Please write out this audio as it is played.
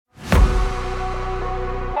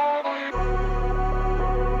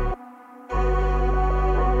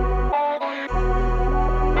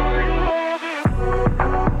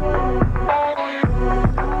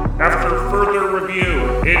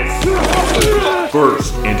It's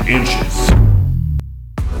First and Inches.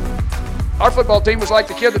 Our football team was like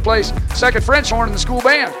the kid that plays second French horn in the school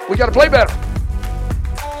band. We got to play better.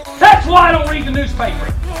 That's why I don't read the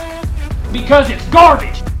newspaper. Because it's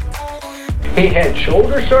garbage. He had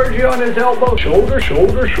shoulder surgery on his elbow. Shoulder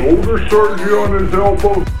surgery on his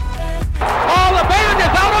elbow. Oh, the band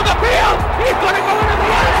is out on the field. He's going to go into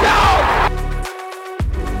the end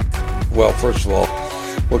zone. Well, first of all,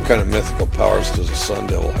 what kind of mythical powers does a Sun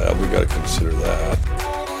Devil have? We got to consider that.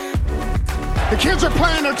 The kids are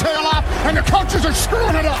playing their tail off, and the coaches are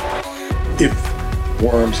screwing it up. If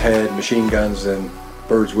worms had machine guns, then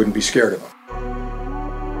birds wouldn't be scared of them.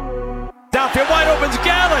 Downfield wide opens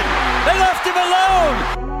Gallen. They left him alone.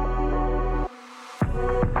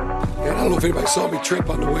 Man, I don't know if anybody saw me trip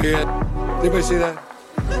on the way in. Anybody see that?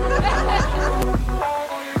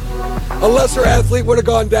 A lesser athlete would have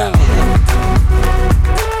gone down.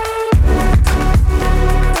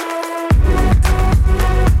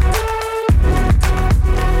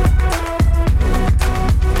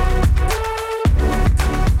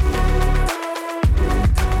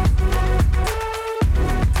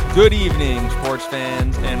 Good evening, sports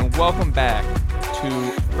fans, and welcome back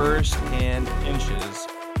to First and Inches,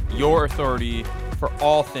 your authority for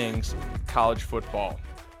all things college football.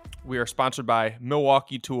 We are sponsored by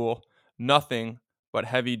Milwaukee Tool, nothing but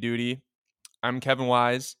heavy duty. I'm Kevin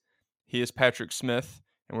Wise. He is Patrick Smith,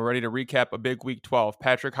 and we're ready to recap a big Week 12.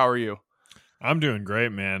 Patrick, how are you? I'm doing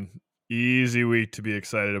great, man. Easy week to be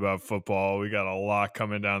excited about football. We got a lot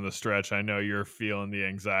coming down the stretch. I know you're feeling the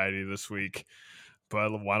anxiety this week.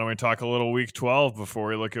 But why don't we talk a little Week 12 before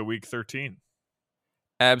we look at Week 13?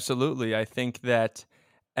 Absolutely. I think that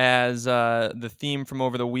as the theme from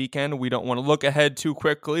over the weekend, we don't want to look ahead too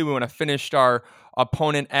quickly. We want to finish our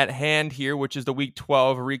opponent at hand here, which is the Week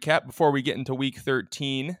 12 recap before we get into Week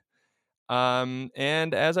 13.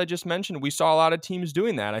 And as I just mentioned, we saw a lot of teams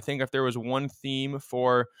doing that. I think if there was one theme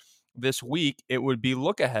for this week, it would be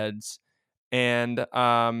look-aheads and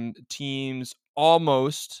teams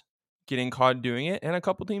almost getting caught doing it, and a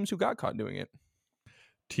couple teams who got caught doing it.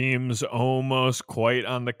 Teams almost quite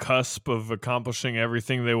on the cusp of accomplishing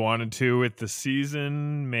everything they wanted to with the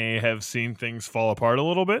season may have seen things fall apart a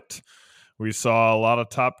little bit. We saw a lot of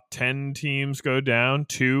top 10 teams go down,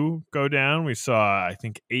 2 go down. We saw, I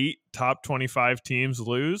think, 8 top 25 teams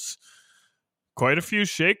lose. Quite a few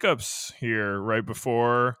shakeups here right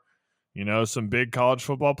before, some big college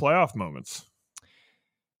football playoff moments.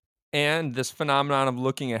 And this phenomenon of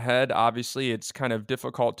looking ahead, obviously, it's kind of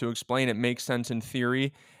difficult to explain. It makes sense in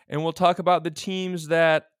theory. And we'll talk about the teams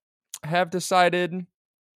that have decided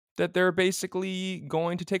that they're basically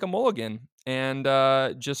going to take a mulligan and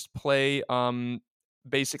just play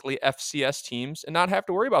basically FCS teams and not have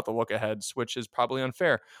to worry about the look-aheads, which is probably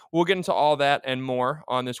unfair. We'll get into all that and more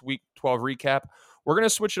on this Week 12 recap. We're going to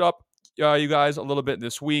switch it up, you guys, a little bit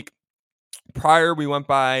this week. Prior, we went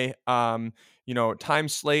by time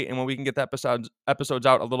slate, and when we can get the episodes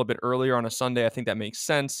out a little bit earlier on a Sunday, I think that makes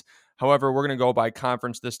sense. However, we're going to go by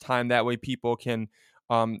conference this time. That way people can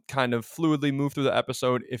kind of fluidly move through the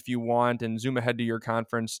episode if you want and zoom ahead to your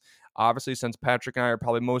conference. Obviously, since Patrick and I are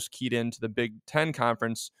probably most keyed into the Big Ten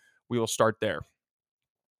Conference, we will start there.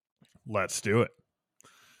 Let's do it.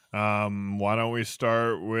 Why don't we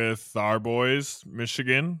start with our boys,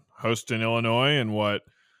 Michigan, hosting Illinois, and what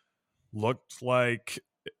looked like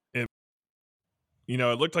it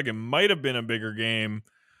looked like it might have been a bigger game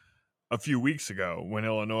a few weeks ago when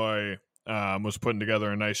Illinois was putting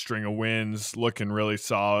together a nice string of wins, looking really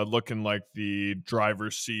solid, looking like the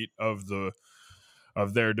driver's seat of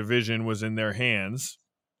their division was in their hands.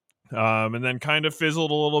 And then kind of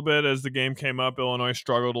fizzled a little bit as the game came up. Illinois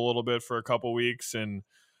struggled a little bit for a couple weeks, and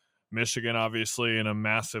Michigan obviously in a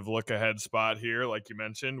massive look-ahead spot here, like you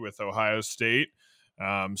mentioned, with Ohio State.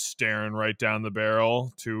 Staring right down the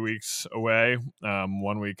barrel 2 weeks away,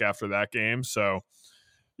 1 week after that game. So,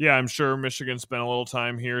 yeah, I'm sure Michigan spent a little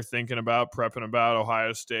time here thinking about, prepping about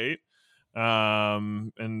Ohio State.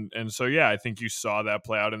 And so, yeah, I think you saw that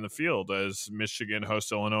play out in the field as Michigan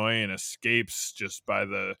hosts Illinois and escapes just by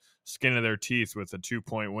the skin of their teeth with a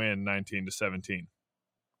 2-point win, 19-17.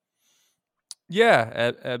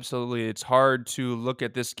 Yeah, absolutely. It's hard to look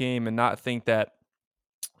at this game and not think that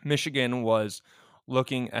Michigan was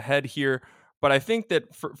looking ahead here. But I think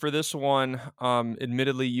that for this one,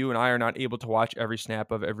 admittedly, you and I are not able to watch every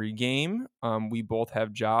snap of every game. We both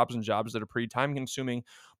have jobs and jobs that are pretty time consuming,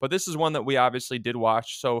 but this is one that we obviously did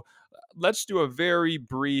watch. So let's do a very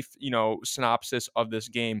brief, synopsis of this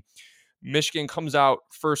game. Michigan comes out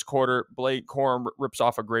first quarter. Blake Corum rips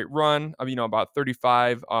off a great run of, about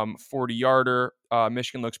 35, 40-yarder.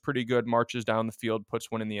 Michigan looks pretty good, marches down the field,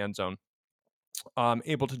 puts one in the end zone.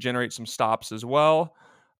 Able to generate some stops as well.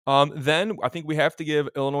 Then I think we have to give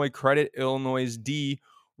Illinois credit. Illinois' D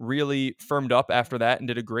really firmed up after that and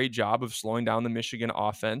did a great job of slowing down the Michigan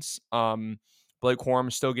offense. Blake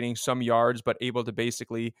Corum still getting some yards, but able to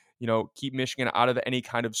basically, keep Michigan out of any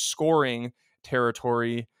kind of scoring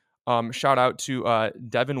territory. Shout out to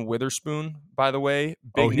Devin Witherspoon, by the way.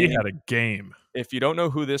 Big name. Had a game. If you don't know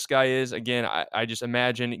who this guy is, again, I just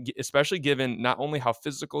imagine, especially given not only how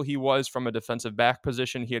physical he was from a defensive back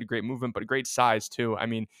position, he had great movement, but great size too. I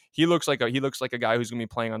mean, he looks like a guy who's going to be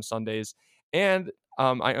playing on Sundays. And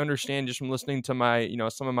I understand just from listening to my,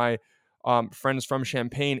 some of my friends from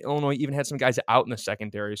Champaign, Illinois even had some guys out in the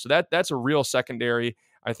secondary. So that's a real secondary.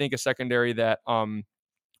 I think a secondary that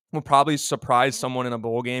will probably surprise someone in a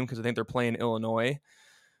bowl game because I think they're playing Illinois.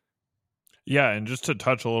 Yeah, and just to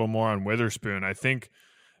touch a little more on Witherspoon,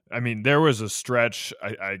 there was a stretch,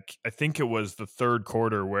 I think it was the third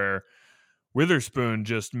quarter, where Witherspoon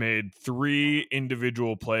just made 3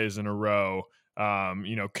 individual plays in a row.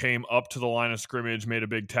 Came up to the line of scrimmage, made a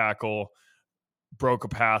big tackle, broke a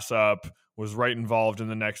pass up, was right involved in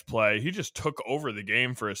the next play. He just took over the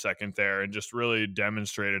game for a second there and just really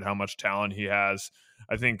demonstrated how much talent he has.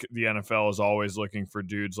 I think the NFL is always looking for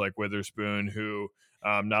dudes like Witherspoon who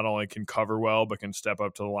not only can cover well, but can step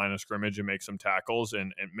up to the line of scrimmage and make some tackles.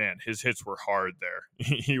 And man, his hits were hard there.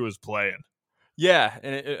 He was playing. Yeah,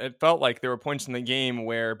 and it felt like there were points in the game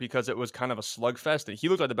where, because it was kind of a slugfest, that he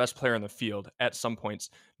looked like the best player in the field at some points.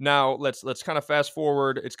 Now, let's kind of fast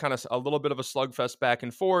forward. It's kind of a little bit of a slugfest back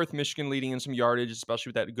and forth. Michigan leading in some yardage, especially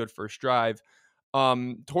with that good first drive.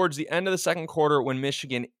 Towards the end of the second quarter, when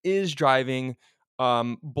Michigan is driving,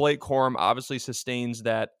 Blake Corum obviously sustains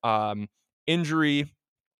that injury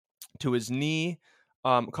to his knee.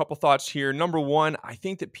 A couple thoughts here. Number one, I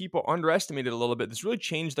think that people underestimated a little bit. This really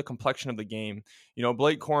changed the complexion of the game.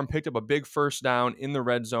 Blake Corum picked up a big first down in the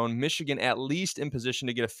red zone. Michigan at least in position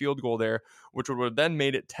to get a field goal there, which would have then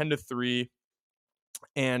made it 10-3.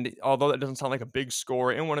 And although that doesn't sound like a big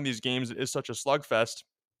score in one of these games, it is such a slugfest.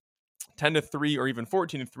 10-3 or even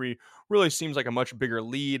 14-3 really seems like a much bigger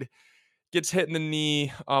lead. Gets hit in the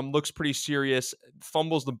knee, looks pretty serious,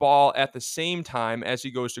 fumbles the ball at the same time as he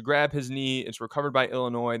goes to grab his knee. It's recovered by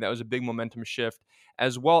Illinois. That was a big momentum shift,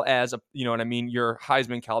 as well as, your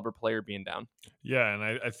Heisman caliber player being down. Yeah,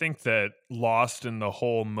 and I think that lost in the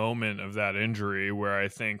whole moment of that injury, where I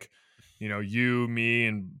think, you, me,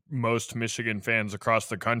 and most Michigan fans across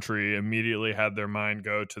the country immediately had their mind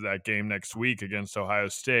go to that game next week against Ohio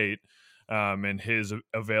State. And his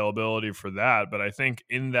availability for that. But I think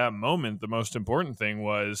in that moment, the most important thing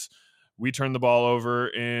was we turned the ball over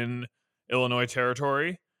in Illinois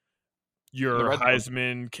territory. Your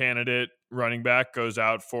Heisman candidate running back goes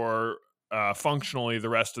out for functionally the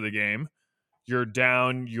rest of the game. You're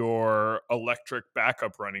down your electric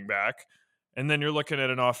backup running back. And then you're looking at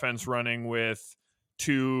an offense running with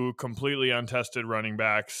 2 completely untested running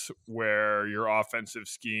backs, where your offensive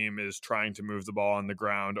scheme is trying to move the ball on the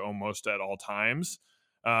ground almost at all times.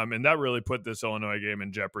 And that really put this Illinois game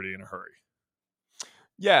in jeopardy in a hurry.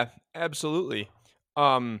 Yeah, absolutely.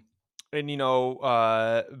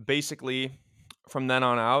 Basically from then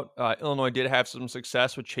on out, Illinois did have some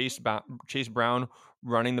success with Chase Brown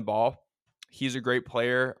running the ball. He's a great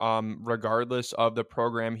player, regardless of the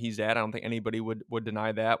program he's at. I don't think anybody would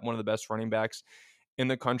deny that. One of the best running backs in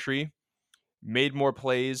the country. Made more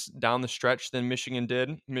plays down the stretch than Michigan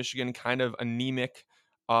did. Michigan kind of anemic,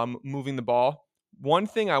 moving the ball. One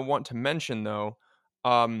thing I want to mention, though,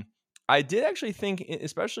 I did actually think,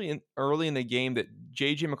 especially early in the game, that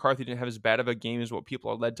J.J. McCarthy didn't have as bad of a game as what people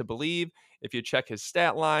are led to believe. If you check his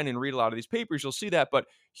stat line and read a lot of these papers, you'll see that. But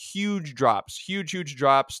huge drops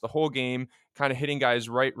the whole game, kind of hitting guys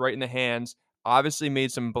right in the hands. Obviously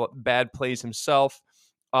made some bad plays himself.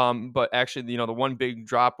 But actually, the one big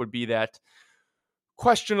drop would be that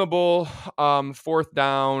questionable fourth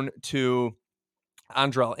down to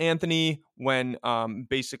Andrell Anthony when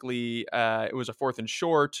basically it was a 4th and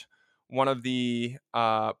short. One of the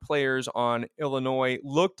players on Illinois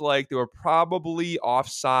looked like they were probably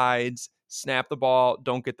offsides, snap the ball,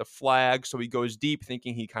 don't get the flag, so he goes deep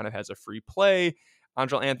thinking he kind of has a free play.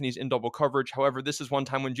 Andrell Anthony's in double coverage. However, this is one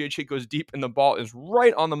time when JJ goes deep and the ball is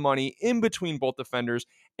right on the money in between both defenders,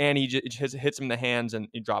 and he just hits him in the hands and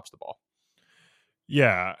he drops the ball.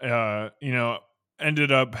 Yeah,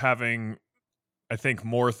 ended up having, I think,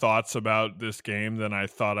 more thoughts about this game than I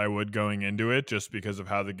thought I would going into it, just because of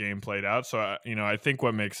how the game played out. So, I think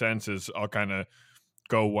what makes sense is I'll kind of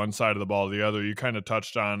go one side of the ball to the other. You kind of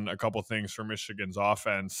touched on a couple things for Michigan's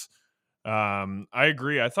offense. I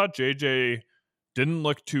agree. I thought JJ didn't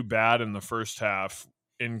look too bad in the first half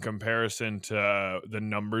in comparison to the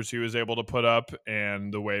numbers he was able to put up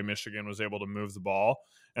and the way Michigan was able to move the ball.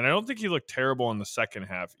 And I don't think he looked terrible in the second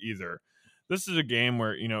half either. This is a game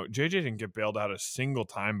where, JJ didn't get bailed out a single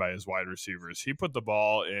time by his wide receivers. He put the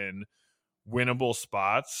ball in winnable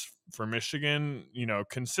spots for Michigan,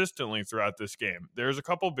 consistently throughout this game. There's a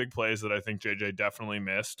couple big plays that I think JJ definitely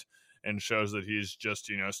missed and shows that he's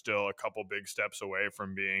just, still a couple big steps away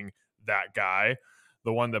from being that guy.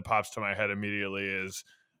 The one that pops to my head immediately is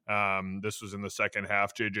this was in the second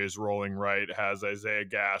half. JJ's rolling right, has Isaiah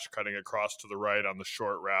Gash cutting across to the right on the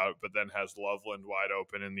short route, but then has Loveland wide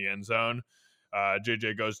open in the end zone.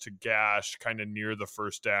 JJ goes to Gash kind of near the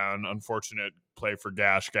first down. Unfortunate play for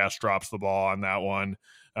Gash. Gash drops the ball on that one.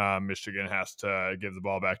 Michigan has to give the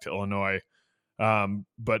ball back to Illinois.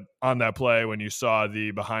 But on that play, when you saw the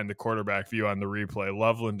behind the quarterback view on the replay,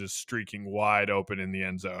 Loveland is streaking wide open in the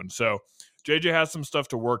end zone. So JJ has some stuff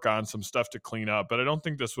to work on, some stuff to clean up, but I don't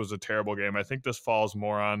think this was a terrible game. I think this falls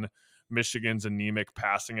more on Michigan's anemic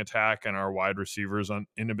passing attack and our wide receivers'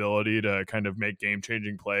 inability to kind of make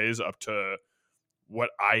game-changing plays up to what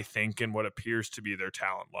I think and what appears to be their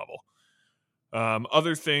talent level.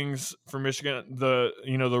 Other things for Michigan,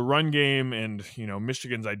 the run game and,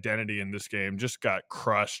 Michigan's identity in this game just got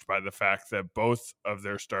crushed by the fact that both of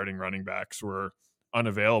their starting running backs were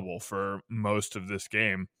unavailable for most of this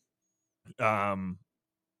game.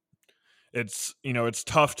 It's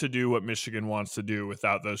tough to do what Michigan wants to do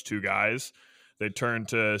without those two guys. They turn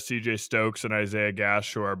to CJ Stokes and Isaiah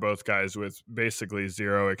Gash, who are both guys with basically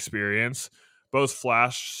zero experience. Both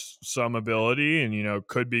flash some ability and,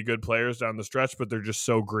 could be good players down the stretch, but they're just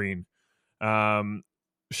so green.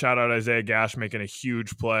 Shout out Isaiah Gash making a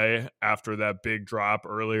huge play after that big drop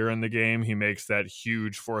earlier in the game. He makes that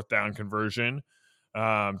huge fourth down conversion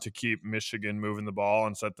to keep Michigan moving the ball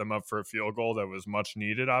and set them up for a field goal that was much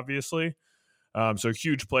needed, obviously. So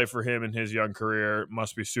huge play for him in his young career.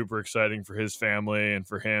 Must be super exciting for his family and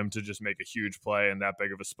for him to just make a huge play in that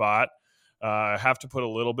big of a spot. I have to put a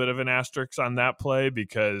little bit of an asterisk on that play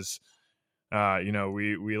because,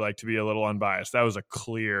 we like to be a little unbiased. That was a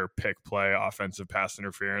clear pick play, offensive pass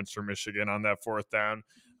interference for Michigan on that fourth down.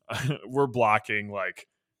 We're blocking like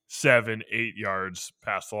 7-8 yards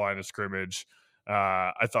past the line of scrimmage.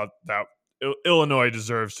 I thought that Illinois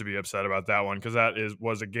deserves to be upset about that one because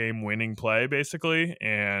was a game-winning play, basically.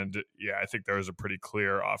 And, yeah, I think there was a pretty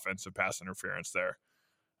clear offensive pass interference there.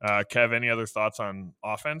 Kev, any other thoughts on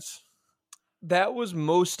offense? That was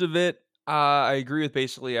most of it. I agree with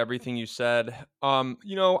basically everything you said. I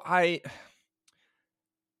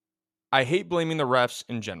hate blaming the refs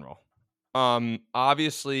in general.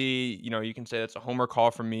 Obviously, you can say that's a homer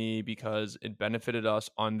call for me because it benefited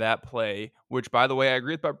us on that play, which, by the way, I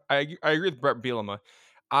agree with Brett Bielema.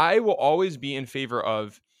 I will always be in favor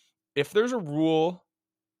of, if there's a rule,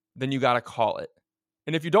 then you got to call it.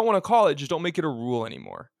 And if you don't want to call it, just don't make it a rule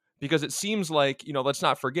anymore. Because it seems like, let's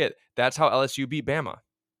not forget, that's how LSU beat Bama.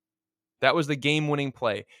 That was the game-winning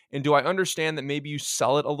play. And do I understand that maybe you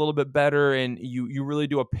sell it a little bit better and you really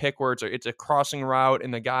do a pick where it's a crossing route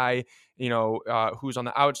and the guy, who's on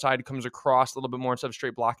the outside comes across a little bit more instead of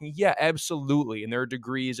straight blocking? Yeah, absolutely. And there are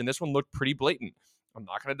degrees, and this one looked pretty blatant. I'm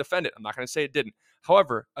not going to defend it. I'm not going to say it didn't.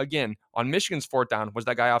 However, again, on Michigan's fourth down, was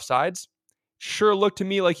that guy offsides? Sure looked to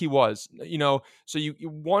me like he was. So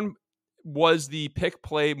was the pick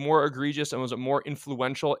play more egregious and was it more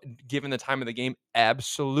influential given the time of the game?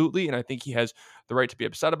 Absolutely. And I think he has the right to be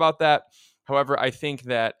upset about that. However, I think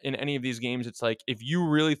that in any of these games, it's like, if you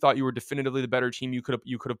really thought you were definitively the better team, you could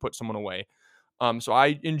have put someone away. So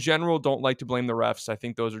I, in general, don't like to blame the refs. I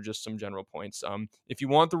think those are just some general points. If you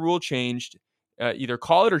want the rule changed, either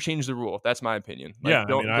call it or change the rule. That's my opinion.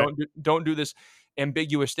 Don't do this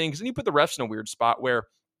ambiguous thing. Because then you put the refs in a weird spot where,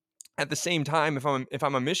 at the same time, if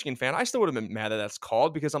I'm a Michigan fan, I still would have been mad that that's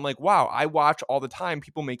called, because I'm like, wow, I watch all the time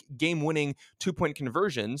people make game-winning 2-point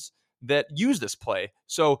conversions that use this play.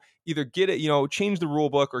 So either get it, change the rule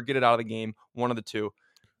book or get it out of the game, one of the two.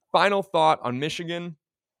 Final thought on Michigan.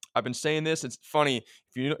 I've been saying this. It's funny.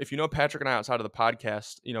 If you know Patrick and I outside of the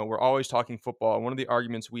podcast, we're always talking football. One of the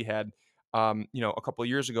arguments we had, a couple of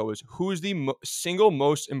years ago was, who's the single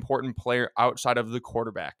most important player outside of the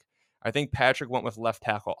quarterback? I think Patrick went with left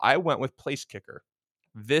tackle. I went with place kicker.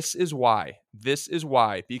 This is why.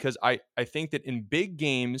 Because I think that in big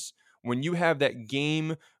games, when you have that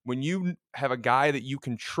game, when you have a guy that you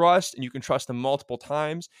can trust and you can trust him multiple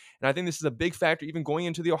times, and I think this is a big factor even going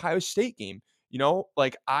into the Ohio State game.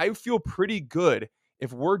 I feel pretty good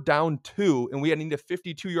if we're down 2 and we need a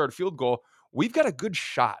 52-yard field goal, we've got a good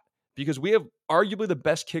shot because we have arguably the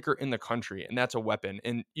best kicker in the country, and that's a weapon.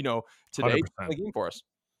 And, today, 100%. it's a game for us.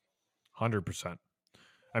 100%.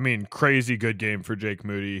 I mean, crazy good game for Jake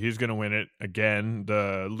Moody. He's going to win it again.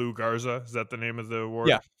 The Lou Garza, is that the name of the award?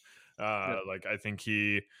 Yeah. I think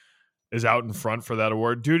he is out in front for that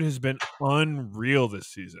award. Dude has been unreal this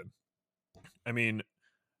season. I mean,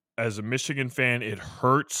 as a Michigan fan, it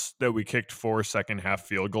hurts that we kicked 4 second-half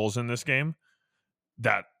field goals in this game.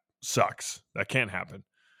 That sucks. That can't happen.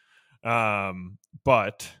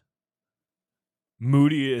 But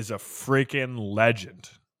Moody is a freaking legend.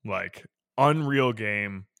 Like, unreal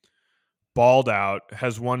game, balled out,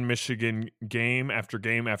 has won Michigan game after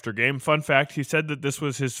game after game. Fun fact, he said that this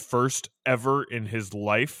was his first ever in his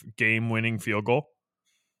life game-winning field goal.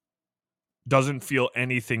 Doesn't feel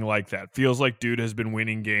anything like that. Feels like dude has been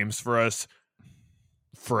winning games for us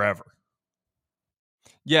forever.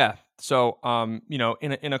 Yeah. So,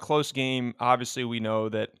 in a close game, obviously we know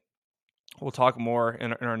that we'll talk more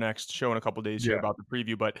in our next show in a couple of days here about the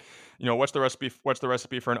preview. But, what's the recipe? What's the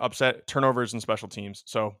recipe for an upset? Turnovers and special teams.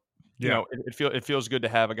 So, it feels good to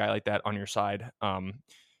have a guy like that on your side,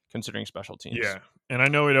 considering special teams. Yeah. And I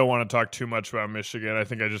know we don't want to talk too much about Michigan. I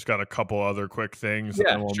think I just got a couple other quick things, and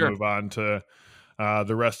then we'll move on to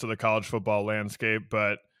the rest of the college football landscape.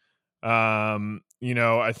 But,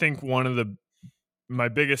 I think one of my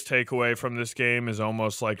biggest takeaway from this game is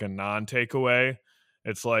almost like a non-takeaway.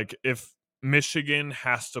 It's like if Michigan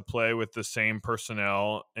has to play with the same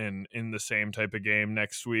personnel and in the same type of game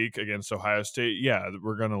next week against Ohio State, yeah,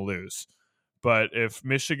 we're going to lose. But if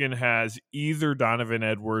Michigan has either Donovan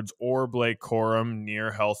Edwards or Blake Corum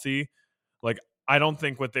near healthy, like, I don't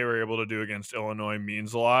think what they were able to do against Illinois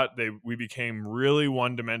means a lot. We became really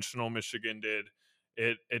one-dimensional. Michigan did.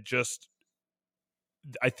 It just,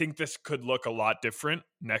 I think this could look a lot different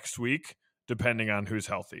next week depending on who's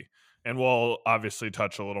healthy. And we'll obviously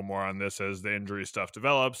touch a little more on this as the injury stuff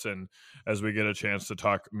develops and as we get a chance to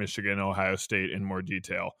talk Michigan, Ohio State in more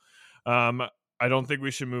detail. I don't think we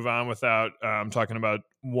should move on without talking about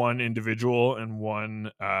one individual and one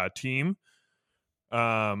team.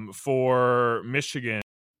 For Michigan,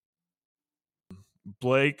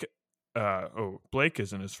 Blake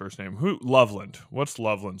isn't his first name. Loveland. What's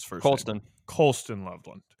Loveland's first name? Colston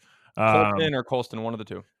Loveland. Colston or Colston, one of the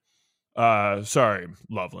two. Sorry,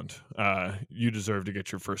 Loveland. You deserve to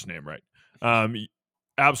get your first name right.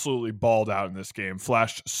 Absolutely balled out in this game.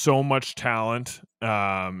 Flashed so much talent.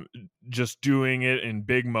 Just doing it in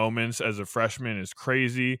big moments as a freshman is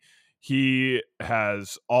crazy. He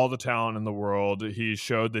has all the talent in the world. He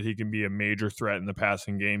showed that he can be a major threat in the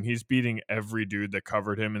passing game. He's beating every dude that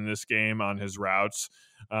covered him in this game on his routes,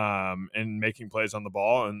 and making plays on the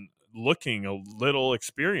ball and looking a little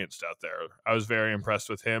experienced out there. I was very impressed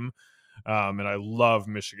with him. And I love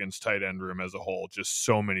Michigan's tight end room as a whole. Just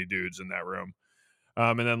so many dudes in that room.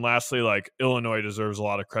 And then lastly, Illinois deserves a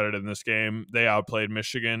lot of credit in this game. They outplayed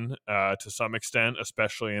Michigan to some extent,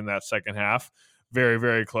 especially in that second half. Very,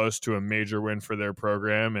 very close to a major win for their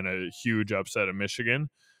program and a huge upset of Michigan.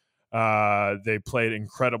 They played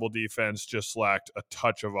incredible defense, just lacked a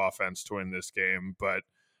touch of offense to win this game. But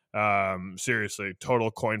seriously,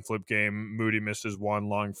 total coin flip game. Moody misses one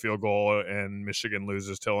long field goal and Michigan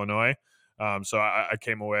loses to Illinois. So I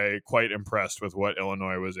came away quite impressed with what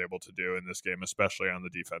Illinois was able to do in this game, especially on the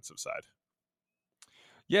defensive side.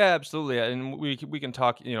 Yeah, absolutely. And we can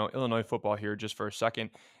talk, Illinois football here just for a second.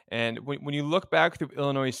 And when you look back through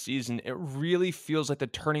Illinois' season, it really feels like the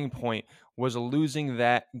turning point was losing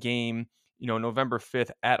that game, November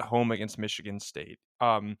 5th at home against Michigan State.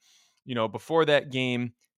 Before that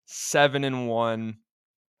game, 7-1,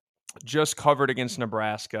 just covered against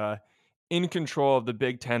Nebraska, in control of the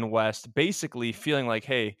Big Ten West, basically feeling like,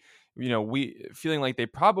 hey, feeling like they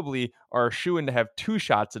probably are a shoo-in to have two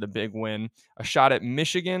shots at a big win, a shot at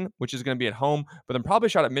Michigan, which is going to be at home, but then probably a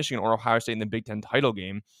shot at Michigan or Ohio State in the Big Ten title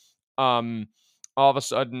game. All of a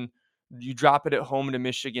sudden, you drop it at home to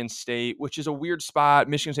Michigan State, which is a weird spot.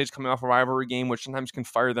 Michigan State's coming off a rivalry game, which sometimes can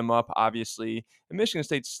fire them up, obviously. And Michigan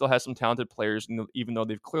State still has some talented players, even though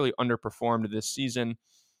they've clearly underperformed this season.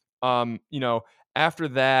 After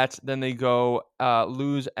that, then they go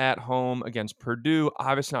lose at home against Purdue.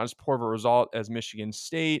 Obviously not as poor of a result as Michigan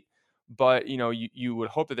State, but you would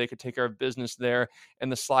hope that they could take care of business there.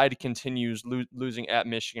 And the slide continues, losing at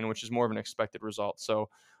Michigan, which is more of an expected result. So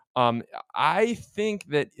I think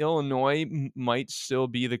that Illinois might still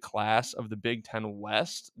be the class of the Big Ten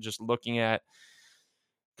West, just looking at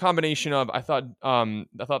combination of I thought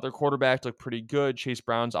their quarterback looked pretty good. Chase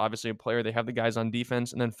Brown's obviously a player. They have the guys on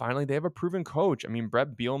defense, and then finally they have a proven coach. I mean,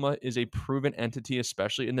 Brett Bielema is a proven entity,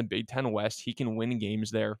 especially in the Big Ten West. He can win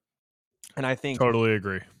games there, and I think Totally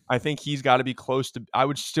agree. I think he's got to be close to. I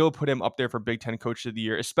would still put him up there for Big Ten Coach of the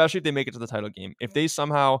Year, especially if they make it to the title game. If they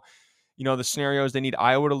somehow, the scenarios, they need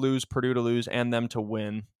Iowa to lose, Purdue to lose, and them to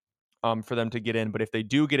win, for them to get in. But if they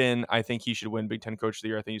do get in, I think he should win Big Ten Coach of the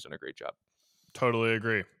Year. I think he's done a great job. Totally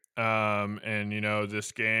agree. And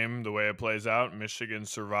this game, the way it plays out, Michigan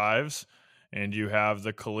survives, and you have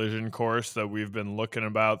the collision course that we've been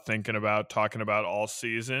thinking about, talking about all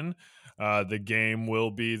season. The game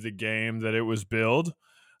will be the game that it was billed.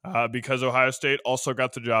 Because Ohio State also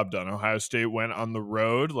got the job done. Ohio State went on the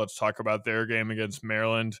road. Let's talk about their game against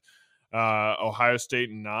Maryland. Ohio State,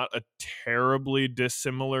 not a terribly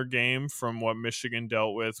dissimilar game from what Michigan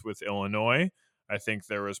dealt with Illinois. I think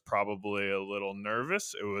there was probably a little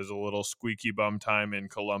nervous. It was a little squeaky bum time in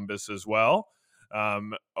Columbus as well.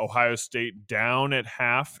 Ohio State down at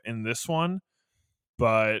half in this one,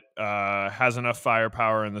 but has enough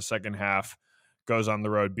firepower in the second half. Goes on the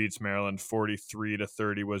road, beats Maryland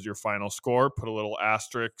 43-30 was your final score. Put a little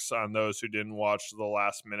asterisk on those who didn't watch the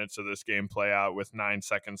last minutes of this game play out. With 9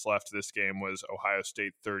 seconds left, this game was Ohio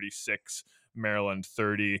State 36, Maryland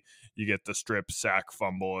 30. You get the strip sack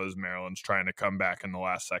fumble as Maryland's trying to come back in the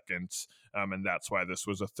last seconds, and that's why this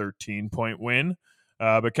was a 13-point win.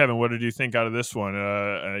 But Kevin, what did you think out of this one?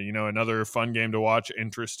 Another fun game to watch,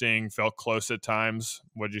 interesting, felt close at times.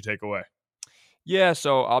 What did you take away? Yeah,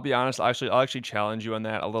 so I'll be honest. I'll actually challenge you on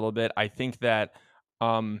that a little bit. I think that,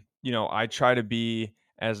 I try to be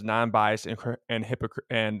as non-biased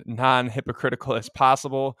and non-hypocritical as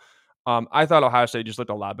possible. I thought Ohio State just looked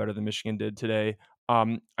a lot better than Michigan did today.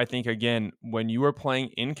 I think again, when you are playing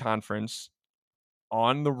in conference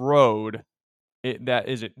on the road,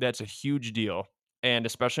 that's a huge deal, and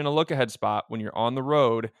especially in a look-ahead spot when you're on the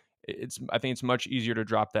road, I think it's much easier to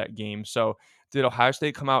drop that game. So, did Ohio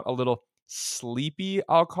State come out a little sleepy,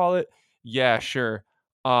 I'll call it? Yeah, sure.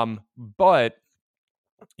 But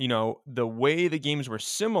the way the games were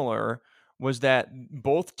similar was that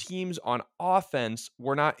both teams on offense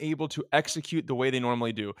were not able to execute the way they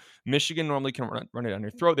normally do. Michigan normally can run it on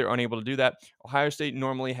your throat. They're unable to do that. Ohio State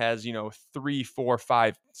normally has, 3, 4,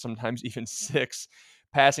 5, sometimes even 6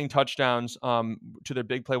 passing touchdowns to their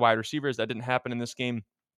big play wide receivers. That didn't happen in this game.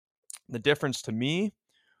 The difference to me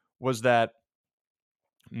was that,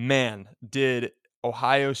 man, did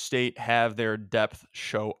Ohio State have their depth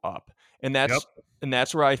show up. And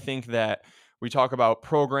that's where I think that we talk about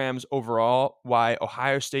programs overall, why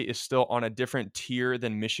Ohio State is still on a different tier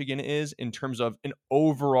than Michigan is in terms of an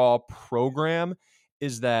overall program,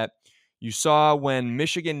 is that you saw when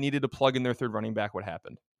Michigan needed to plug in their third running back, what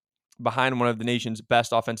happened? Behind one of the nation's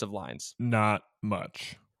best offensive lines. Not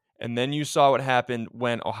much. And then you saw what happened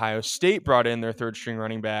when Ohio State brought in their third string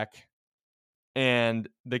running back, and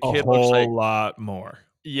the kid looks like a lot more.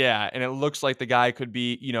 Yeah, and it looks like the guy could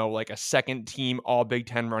be, like a second team all Big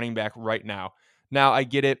Ten running back right now. Now, I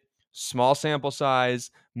get it. Small sample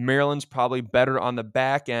size. Maryland's probably better on the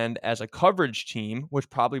back end as a coverage team, which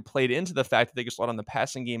probably played into the fact that they could slot on the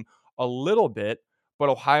passing game a little bit. But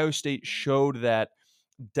Ohio State showed that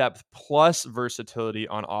depth plus versatility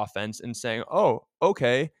on offense and saying, oh,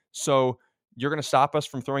 okay, so you're going to stop us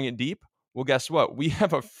from throwing it deep? Well, guess what? We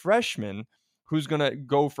have a freshman who's going to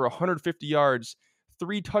go for 150 yards,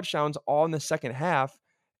 3 touchdowns all in the second half.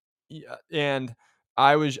 And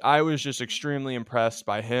I was just extremely impressed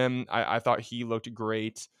by him. I thought he looked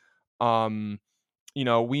great. We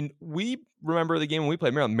remember the game when we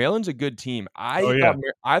played Maryland. Maryland's a good team.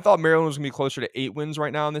 I thought Maryland was going to be closer to 8 wins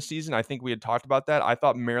right now in this season. I think we had talked about that. I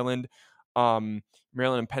thought Maryland and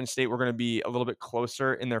Penn State were going to be a little bit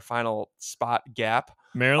closer in their final spot gap.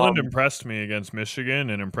 Maryland impressed me against Michigan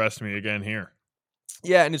and impressed me again here.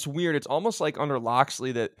 Yeah, and it's weird. It's almost like under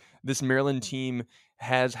Loxley that this Maryland team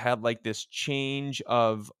has had like this change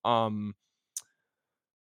of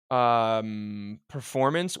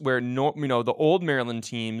performance where the old Maryland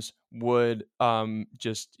teams would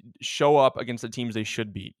just show up against the teams they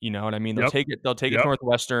should beat. You know what I mean? They'll take it to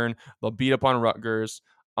Northwestern, they'll beat up on Rutgers.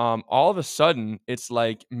 All of a sudden it's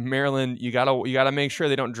like Maryland, you gotta make sure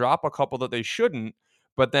they don't drop a couple that they shouldn't.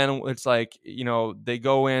 But then it's like, they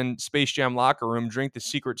go in Space Jam locker room, drink the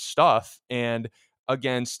secret stuff, and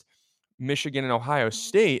against Michigan and Ohio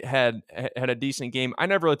State had a decent game. I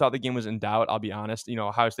never really thought the game was in doubt, I'll be honest.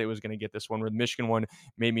 Ohio State was going to get this one, where the Michigan one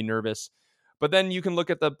made me nervous. But then you can look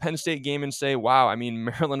at the Penn State game and say, wow, I mean,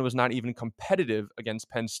 Maryland was not even competitive against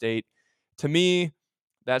Penn State. To me,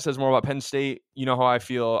 That says more about Penn State. You know how I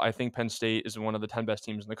feel. I think Penn State is one of the 10 best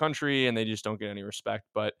teams in the country, and they just don't get any respect.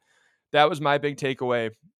 But that was my big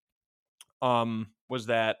takeaway. Was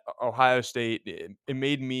that Ohio State, it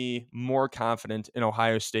made me more confident in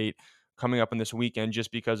Ohio State coming up in this weekend,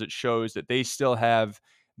 just because it shows that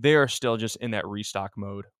they are still just in that restock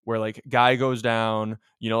mode where like guy goes down,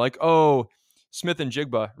 like, oh, Smith and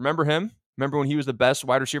Jigba, remember him? Remember when he was the best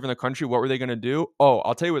wide receiver in the country? What were they going to do? Oh,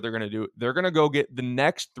 I'll tell you what they're going to do. They're going to go get the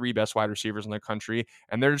next 3 best wide receivers in the country,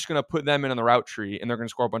 and they're just going to put them in on the route tree, and they're going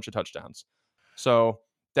to score a bunch of touchdowns. So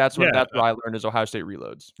that's what I learned is Ohio State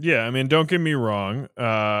reloads. Yeah, I mean, don't get me wrong.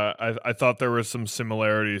 I thought there were some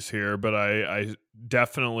similarities here, but I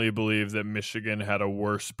definitely believe that Michigan had a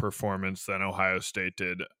worse performance than Ohio State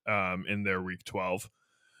did in their Week 12.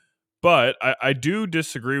 But I do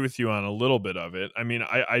disagree with you on a little bit of it. I mean,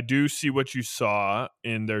 I do see what you saw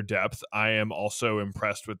in their depth. I am also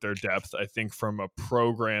impressed with their depth. I think from a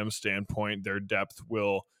program standpoint, their depth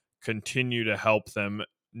will continue to help them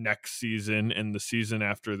next season and the season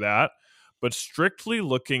after that. But strictly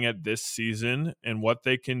looking at this season and what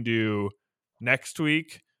they can do next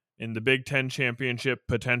week in the Big Ten championship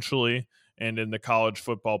potentially and in the college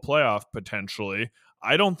football playoff potentially,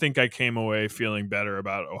 I don't think I came away feeling better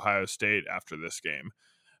about Ohio State after this game.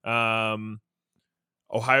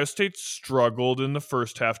 Ohio State struggled in the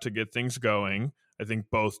first half to get things going. I think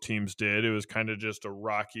both teams did. It was kind of just a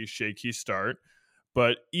rocky, shaky start.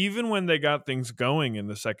 But even when they got things going in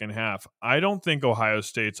the second half, I don't think Ohio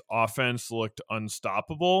State's offense looked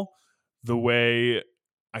unstoppable the way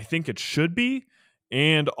I think it should be,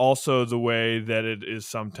 and also the way that it is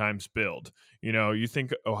sometimes billed. You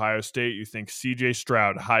think Ohio State, you think CJ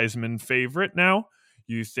Stroud, Heisman favorite now.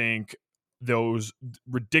 You think those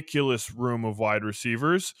ridiculous room of wide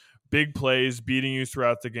receivers, big plays, beating you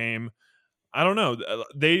throughout the game. I don't know.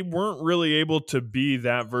 They weren't really able to be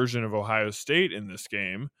that version of Ohio State in this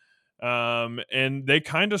game. And they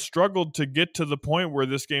kind of struggled to get to the point where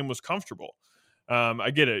this game was comfortable.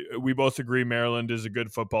 I get it. We both agree Maryland is a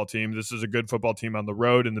good football team. This is a good football team on the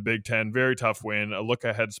road in the Big Ten. Very tough win. A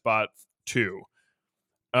look-ahead spot, too.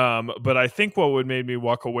 But I think what would make me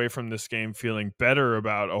walk away from this game feeling better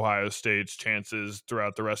about Ohio State's chances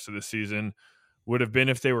throughout the rest of the season would have been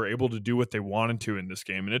if they were able to do what they wanted to in this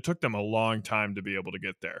game. And it took them a long time to be able to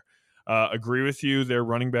get there. Agree with you. Their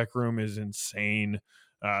running back room is insane.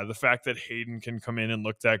 The fact that Hayden can come in and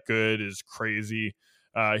look that good is crazy.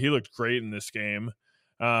 He looked great in this game.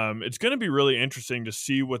 It's going to be really interesting to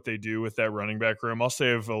see what they do with that running back room. I'll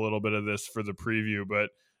save a little bit of this for the preview, but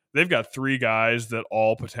they've got 3 guys that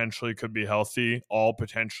all potentially could be healthy, all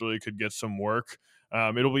potentially could get some work.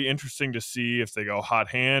 It'll be interesting to see if they go hot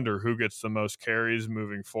hand or who gets the most carries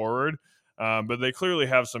moving forward. But they clearly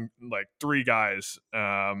have some 3 guys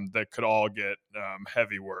that could all get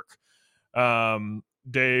heavy work.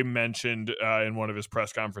 Day mentioned in one of his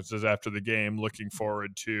press conferences after the game, looking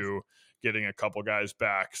forward to getting a couple guys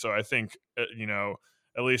back. So I think,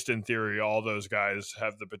 at least in theory, all those guys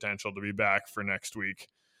have the potential to be back for next week.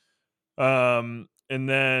 And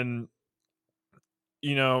then,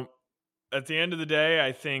 at the end of the day,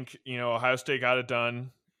 I think, Ohio State got it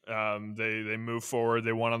done. They moved forward.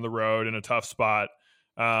 They won on the road in a tough spot.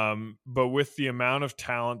 But with the amount of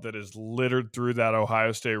talent that is littered through that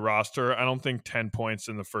Ohio State roster, I don't think 10 points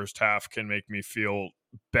in the first half can make me feel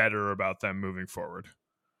better about them moving forward.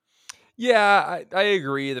 Yeah, I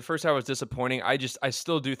agree. The first half was disappointing. I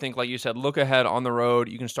still do think, like you said, look ahead on the road.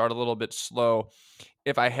 You can start a little bit slow.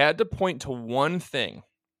 If I had to point to one thing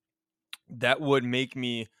that would make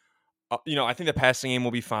me, I think the passing game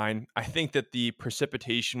will be fine. I think that the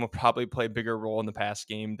precipitation will probably play a bigger role in the pass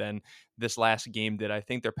game than this last game did. I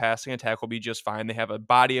think their passing attack will be just fine. They have a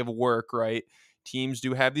body of work, right? Teams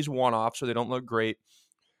do have these one-offs, so they don't look great.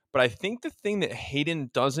 But I think the thing that Hayden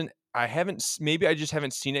doesn't, maybe I just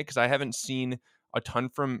haven't seen it because I haven't seen a ton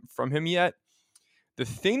from him yet. The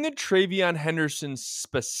thing that Travion Henderson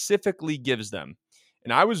specifically gives them,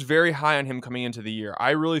 and I was very high on him coming into the year.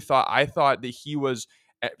 I thought that he was,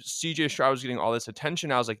 CJ Stroud was getting all this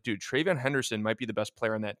attention. I was like, dude, Travion Henderson might be the best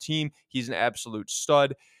player on that team. He's an absolute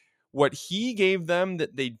stud. What he gave them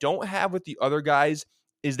that they don't have with the other guys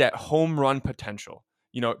is that home run potential.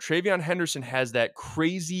 Travion Henderson has that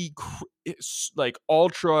crazy,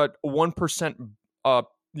 ultra 1%,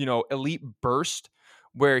 elite burst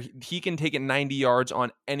where he can take it 90 yards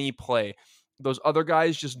on any play. Those other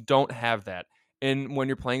guys just don't have that. And when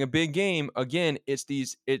you're playing a big game, again, it's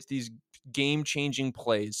these game-changing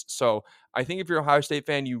plays. So I think if you're an Ohio State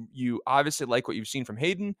fan, you obviously like what you've seen from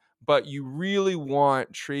Hayden, but you really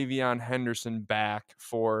want Travion Henderson back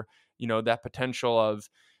for, that potential of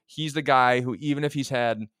he's the guy who, even if he's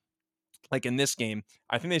had, like in this game,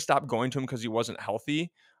 I think they stopped going to him because he wasn't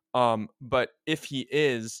healthy. But if he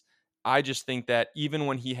is, I just think that even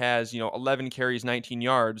when he has, 11 carries, 19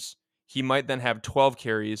 yards, he might then have 12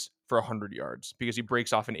 carries for 100 yards because he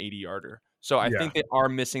breaks off an 80-yarder. So I think they are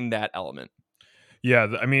missing that element. Yeah,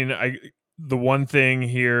 I mean, the one thing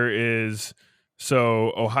here is,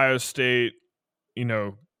 so Ohio State,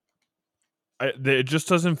 it just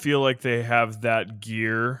doesn't feel like they have that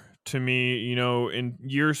gear to me. In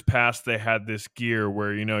years past, they had this gear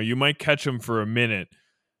where, you might catch them for a minute,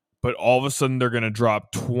 but all of a sudden they're going to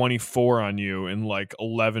drop 24 on you in like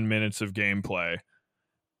 11 minutes of gameplay.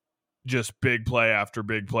 Just big play after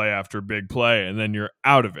big play after big play, and then you're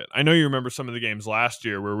out of it. I know you remember some of the games last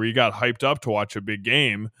year where we got hyped up to watch a big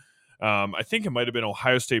game. I think it might have been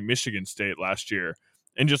Ohio State, Michigan State last year.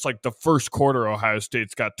 And just like the first quarter, Ohio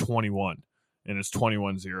State's got 21, and it's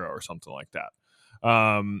 21-0 or something like that.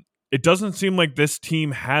 It doesn't seem like this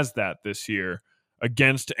team has that this year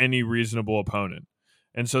against any reasonable opponent.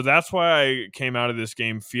 And so that's why I came out of this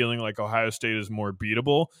game feeling like Ohio State is more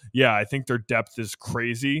beatable. Yeah, I think their depth is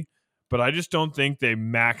crazy, but I just don't think they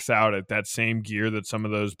max out at that same gear that some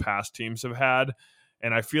of those past teams have had.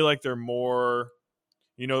 And I feel like they're more,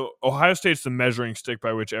 Ohio State's the measuring stick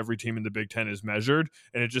by which every team in the Big Ten is measured.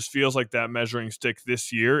 And it just feels like that measuring stick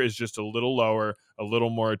this year is just a little lower, a little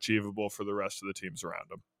more achievable for the rest of the teams around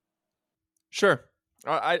them. Sure.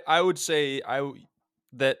 I would say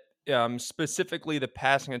that specifically the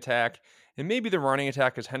passing attack and maybe the running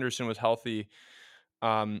attack, as Henderson was healthy,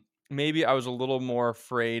 maybe I was a little more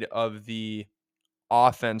afraid of the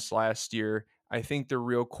offense last year. I think the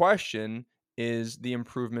real question is the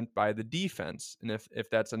improvement by the defense, and if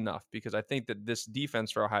that's enough, because I think that this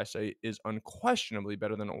defense for Ohio State is unquestionably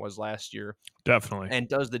better than it was last year. Definitely. And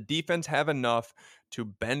does the defense have enough to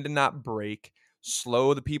bend and not break,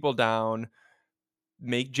 slow the people down,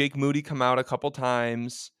 make Jake Moody come out a couple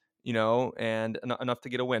times, and enough to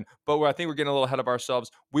get a win? But I think we're getting a little ahead of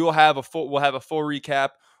ourselves. We'll have a full recap.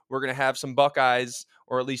 We're going to have some Buckeyes,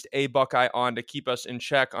 or at least a Buckeye, on to keep us in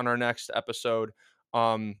check on our next episode.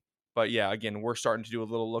 But yeah, again, we're starting to do a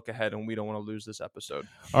little look ahead, and we don't want to lose this episode.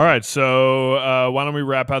 All right, so why don't we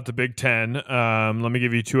wrap out the Big Ten? Let me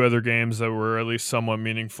give you two other games that were at least somewhat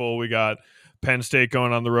meaningful. We got Penn State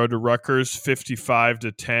going on the road to Rutgers,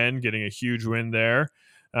 55-10, getting a huge win there.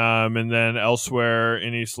 And then elsewhere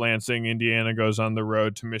in East Lansing, Indiana goes on the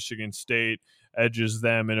road to Michigan State, edges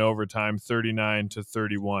them in overtime,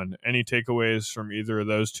 39-31. Any takeaways from either of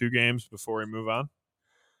those two games before we move on?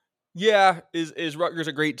 Yeah, is Rutgers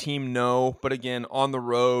a great team? No, but again, on the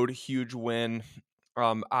road, huge win.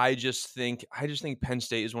 I just think Penn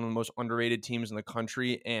State is one of the most underrated teams in the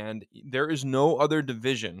country, and there is no other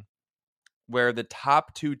division where the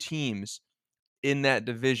top two teams in that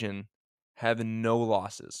division have no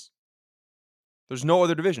losses. There's no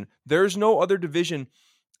other division. There's no other division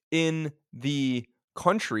in the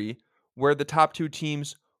country where the top two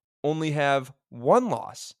teams only have one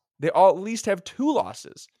loss. They all at least have two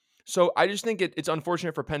losses. So I just think it's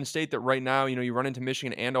unfortunate for Penn State that right now, you run into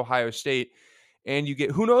Michigan and Ohio State, and you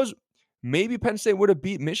get, who knows, maybe Penn State would have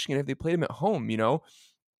beat Michigan if they played them at home.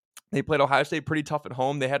 They played Ohio State pretty tough at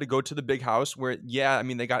home. They had to go to the Big House where,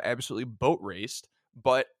 they got absolutely boat raced,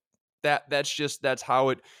 but that's how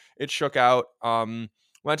it shook out. When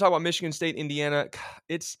I talk about Michigan State, Indiana,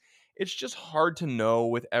 it's just hard to know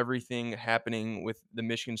with everything happening with the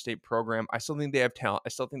Michigan State program. I still think they have talent. I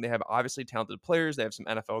still think they have obviously talented players. They have some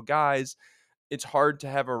NFL guys. It's hard to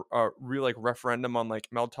have a real referendum on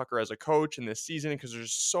Mel Tucker as a coach in this season because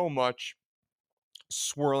there's so much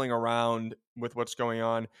swirling around with what's going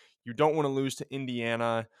on. You don't want to lose to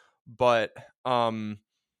Indiana, but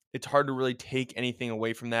it's hard to really take anything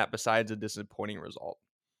away from that besides a disappointing result.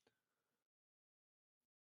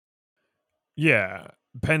 Yeah,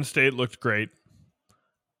 Penn State looked great.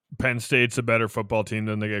 Penn State's a better football team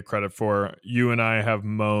than they get credit for. You and I have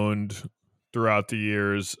moaned throughout the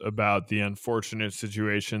years about the unfortunate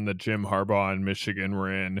situation that Jim Harbaugh and Michigan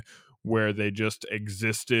were in, where they just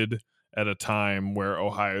existed at a time where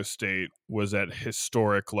Ohio State was at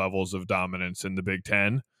historic levels of dominance in the Big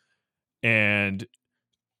Ten. And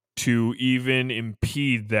to even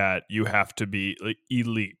impede that, you have to be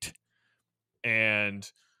elite.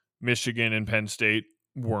 And Michigan and Penn State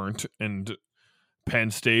weren't, and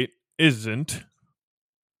Penn State isn't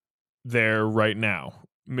there right now.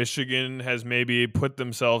 Michigan has maybe put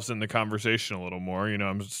themselves in the conversation a little more.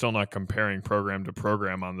 I'm still not comparing program to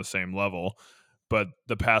program on the same level, but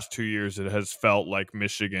the past 2 years it has felt like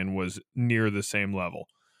Michigan was near the same level.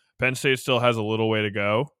 Penn State still has a little way to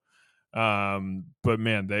go, But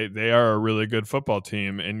man, they are a really good football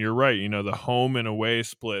team. And you're right, the home and away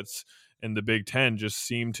splits in the Big Ten just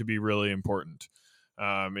seem to be really important.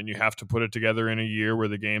 And you have to put it together in a year where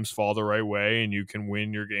the games fall the right way and you can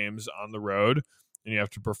win your games on the road and you have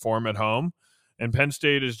to perform at home. And Penn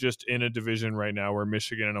State is just in a division right now where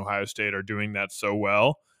Michigan and Ohio State are doing that so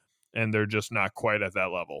well, and they're just not quite at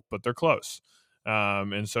that level, but they're close.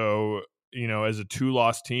 And so, as a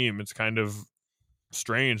 2-loss team, it's kind of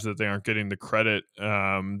strange that they aren't getting the credit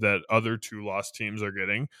that other 2-loss teams are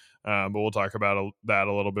getting. But we'll talk about that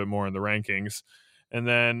a little bit more in the rankings. And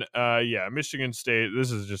then, Michigan State, this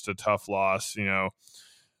is just a tough loss.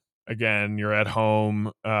 Again, you're at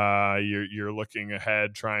home. You're looking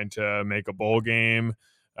ahead, trying to make a bowl game.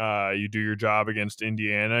 You do your job against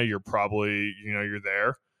Indiana. You're probably, you're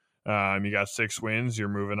there. You got 6 wins. You're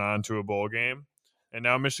moving on to a bowl game. And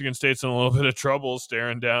now Michigan State's in a little bit of trouble,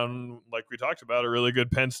 staring down, like we talked about, a really good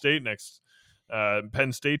Penn State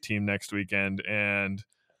team next weekend. And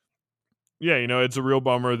yeah, it's a real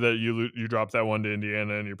bummer that you dropped that one to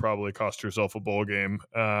Indiana and you probably cost yourself a bowl game.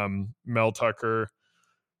 Mel Tucker,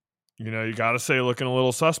 you got to say looking a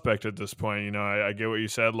little suspect at this point. I get what you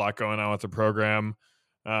said, a lot going on with the program,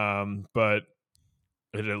 but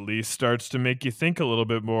it at least starts to make you think a little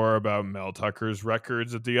bit more about Mel Tucker's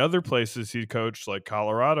records at the other places he coached, like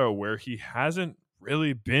Colorado, where he hasn't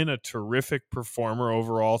really been a terrific performer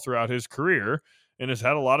overall throughout his career and has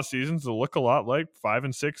had a lot of seasons that look a lot like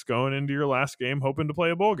 5-6 going into your last game, hoping to play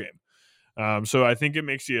a bowl game. So I think it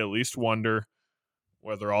makes you at least wonder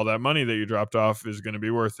whether all that money that you dropped off is going to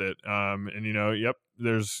be worth it.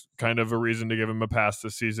 There's kind of a reason to give him a pass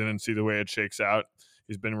this season and see the way it shakes out.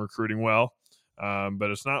 He's been recruiting well. But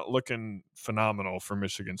it's not looking phenomenal for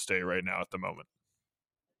Michigan State right now at the moment.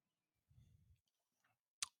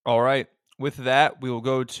 All right. With that, we will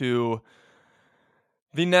go to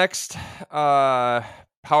the next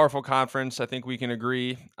powerful conference. I think we can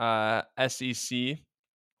agree, SEC,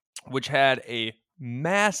 which had a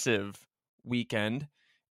massive weekend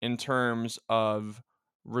in terms of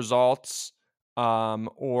results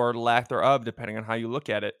or lack thereof, depending on how you look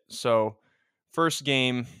at it. So first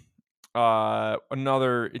game,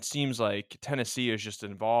 it seems like Tennessee is just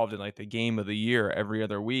involved in like the game of the year every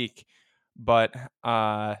other week, but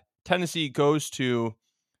Tennessee goes to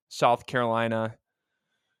South Carolina,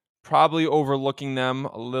 probably overlooking them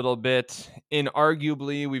a little bit.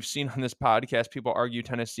 Inarguably, we've seen on this podcast, people argue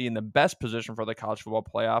Tennessee in the best position for the college football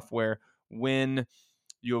playoff, where when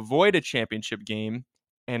you avoid a championship game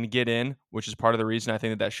and get in, which is part of the reason I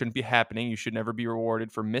think that shouldn't be happening. You should never be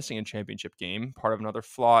rewarded for missing a championship game. Part of another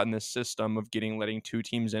flaw in this system of letting 2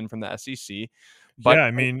 teams in from the SEC. But yeah,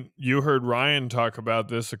 I mean, you heard Ryan talk about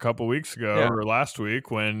this a couple weeks ago or last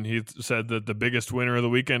week when he said that the biggest winner of the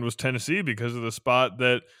weekend was Tennessee because of the spot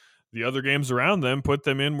that the other games around them put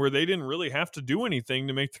them in, where they didn't really have to do anything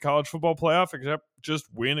to make the college football playoff except just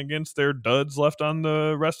win against their duds left on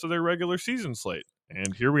the rest of their regular season slate.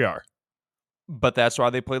 And here we are. But that's why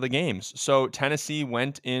they play the games. So Tennessee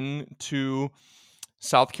went into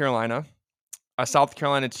South Carolina, a South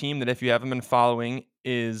Carolina team that, if you haven't been following,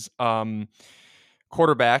 is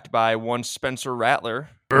quarterbacked by one Spencer Rattler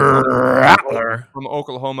from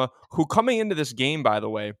Oklahoma, who, coming into this game, by the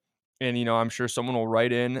way, and I'm sure someone will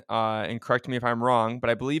write in and correct me if I'm wrong, but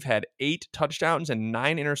I believe had 8 touchdowns and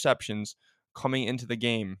 9 interceptions coming into the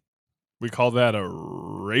game. We call that a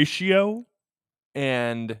ratio.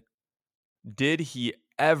 And did he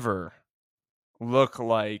ever look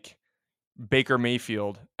like Baker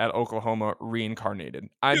Mayfield at Oklahoma reincarnated?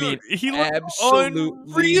 He looked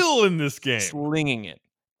unreal in this game. Slinging it.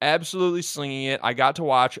 Absolutely slinging it. I got to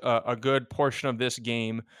watch a good portion of this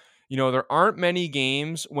game. There aren't many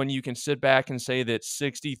games when you can sit back and say that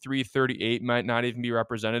 63-38 might not even be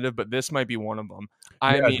representative, but this might be one of them.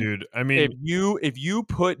 Dude. If you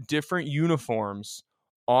put different uniforms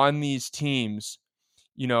on these teams,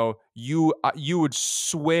 you would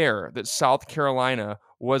swear that South Carolina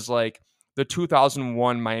was like the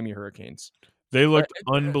 2001 Miami Hurricanes. They looked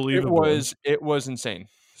unbelievable. It was insane.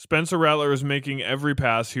 Spencer Rattler was making every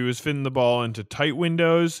pass. He was fitting the ball into tight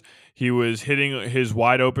windows. He was hitting his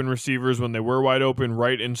wide open receivers when they were wide open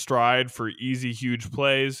right in stride for easy, huge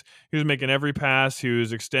plays. He was making every pass. He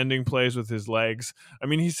was extending plays with his legs.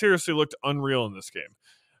 He seriously looked unreal in this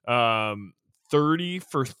game. 30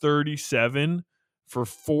 for 37 for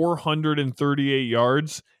 438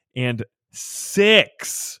 yards and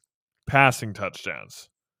 6 passing touchdowns.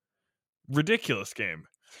 Ridiculous game.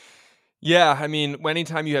 Yeah,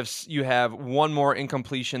 anytime you have one more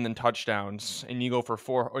incompletion than touchdowns, and you go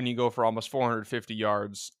for almost 450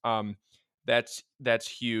 yards, that's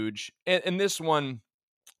huge. And this one,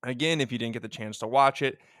 Again, if you didn't get the chance to watch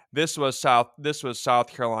it, this was South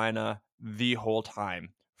Carolina the whole time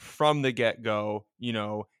from the get-go.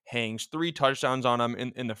 Hangs 3 touchdowns on them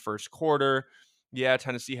in the first quarter. Yeah,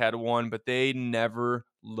 Tennessee had one, but they never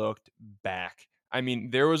looked back. I mean,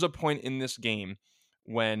 there was a point in this game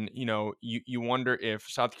when, you wonder if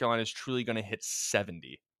South Carolina is truly going to hit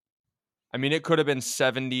 70. I mean, it could have been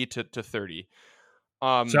 70 to 30.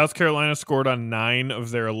 South Carolina scored on 9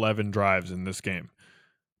 of their 11 drives in this game.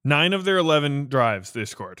 9 of their 11 drives they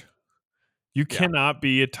scored. You cannot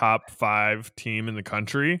be a top 5 team in the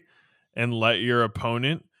country and let your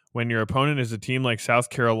opponent, when your opponent is a team like South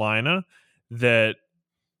Carolina that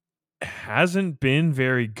hasn't been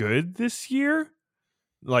very good this year,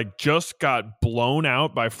 like just got blown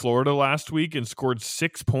out by Florida last week and scored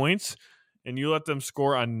 6 points, and you let them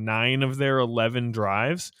score on 9 of their 11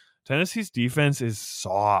 drives. Tennessee's defense is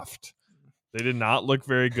soft. They did not look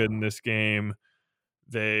very good in this game.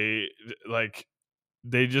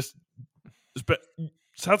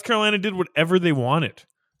 South Carolina did whatever they wanted.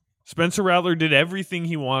 Spencer Rattler did everything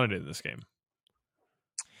he wanted in this game.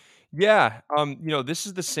 Yeah, this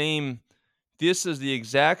is the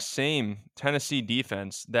exact same Tennessee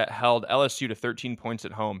defense that held LSU to 13 points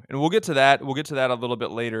at home. And we'll get to that. We'll get to that a little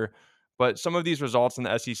bit later. But some of these results in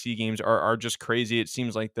the SEC games are just crazy. It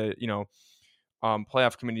seems like the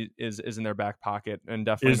playoff committee is in their back pocket and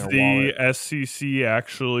definitely is in their wallet. The SEC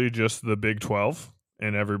actually just the Big 12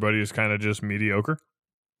 and everybody is kind of just mediocre?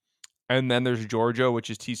 And then there's Georgia, which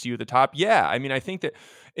is TCU at the top. Yeah, I mean, I think that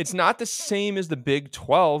it's not the same as the Big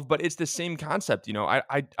 12, but it's the same concept.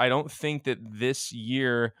 I don't think that this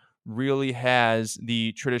year really has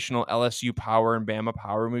the traditional LSU power and Bama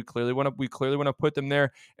power, and we clearly want to put them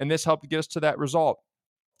there, and this helped get us to that result.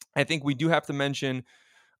 I think we do have to mention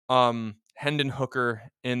Hendon Hooker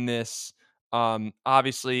in this.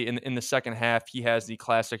 Obviously, in the second half, he has the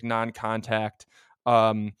classic non-contact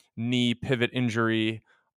knee pivot injury.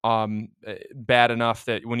 Bad enough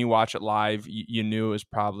that when you watch it live, you knew it was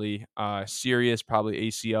probably serious, probably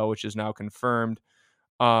ACL, which is now confirmed.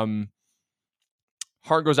 Heart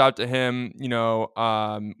goes out to him.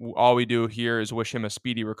 All we do here is wish him a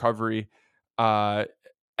speedy recovery.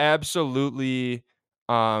 Absolutely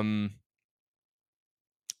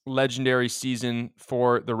legendary season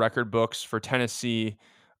for the record books for Tennessee.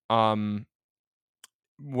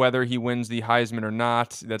 Whether he wins the Heisman or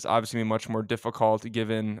not, that's obviously much more difficult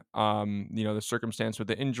given, the circumstance with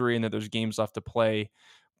the injury and that there's games left to play.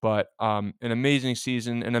 But an amazing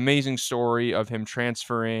season, an amazing story of him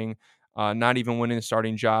transferring, not even winning the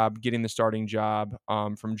starting job, getting the starting job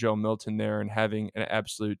from Joe Milton there and having an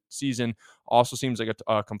absolute season. Also seems like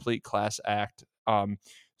a complete class act.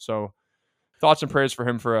 So thoughts and prayers for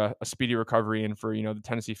him for a speedy recovery, and for the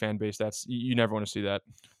Tennessee fan base. That's you never want to see that.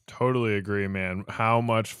 Totally agree, man. How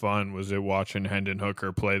much fun was it watching Hendon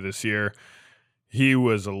Hooker play this year? He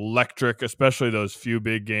was electric, especially those few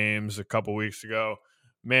big games a couple weeks ago.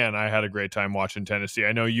 Man, I had a great time watching Tennessee.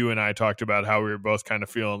 I know you and I talked about how we were both kind of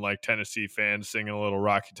feeling like Tennessee fans singing a little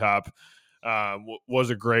Rocky Top. Was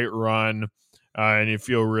a great run, and you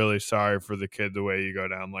feel really sorry for the kid the way you go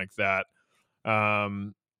down like that.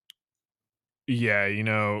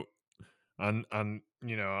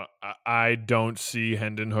 I don't see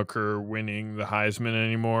Hendon Hooker winning the Heisman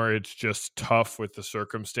anymore. It's just tough with the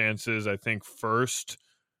circumstances. I think first,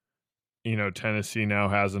 Tennessee now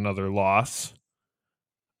has another loss,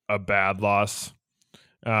 a bad loss.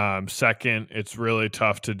 Second, it's really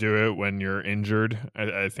tough to do it when you're injured.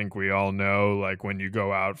 I think we all know, like, when you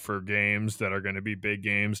go out for games that are going to be big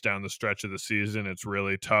games down the stretch of the season, it's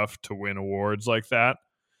really tough to win awards like that.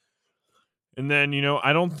 And then,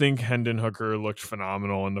 I don't think Hendon Hooker looked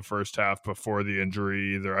phenomenal in the first half before the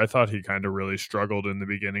injury either. I thought he kind of really struggled in the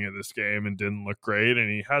beginning of this game and didn't look great. And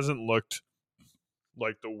he hasn't looked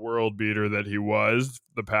like the world beater that he was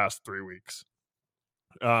the past 3 weeks.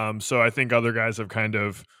 So I think other guys have kind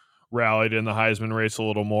of rallied in the Heisman race a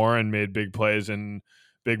little more and made big plays and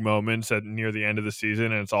big moments near the end of the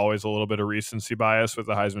season. And it's always a little bit of recency bias with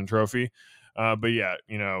the Heisman Trophy. But yeah,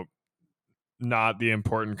 not the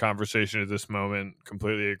important conversation at this moment.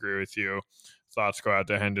 Completely agree with you. Thoughts go out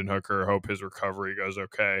to Hendon Hooker. Hope his recovery goes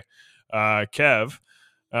okay. Kev,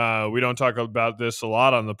 we don't talk about this a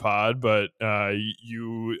lot on the pod, but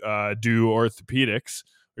you do orthopedics.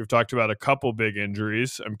 We've talked about a couple big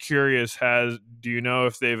injuries. I'm curious, do you know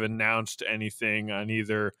if they've announced anything on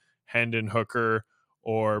either Hendon Hooker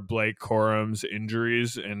or Blake Corum's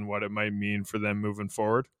injuries and what it might mean for them moving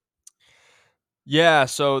forward? Yeah,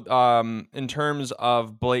 so in terms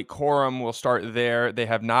of Blake Corum, we'll start there. They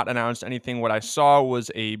have not announced anything. What I saw was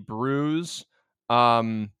a bruise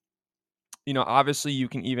Obviously you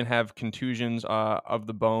can even have contusions of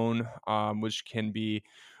the bone, which can be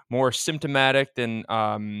more symptomatic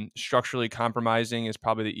than structurally compromising is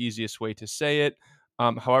probably the easiest way to say it.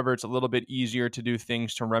 However, it's a little bit easier to do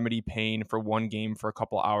things to remedy pain for one game for a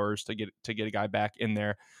couple hours to get a guy back in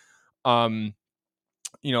there. Um,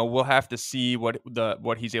 we'll have to see what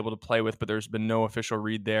he's able to play with, but there's been no official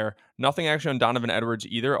read there. Nothing actually on Donovan Edwards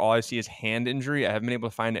either. All I see is hand injury. I haven't been able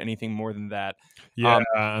to find anything more than that. Yeah,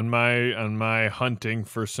 on my hunting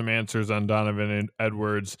for some answers on Donovan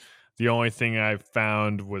Edwards, the only thing I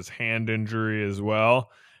found was hand injury as well,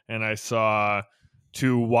 and I saw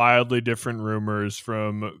two wildly different rumors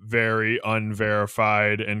from very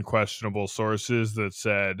unverified and questionable sources that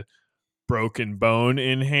said broken bone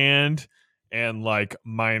in hand and like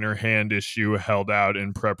minor hand issue held out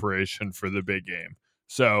in preparation for the big game.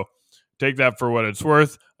 So take that for what it's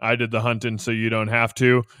worth. I did the hunting so you don't have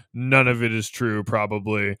to. None of it is true,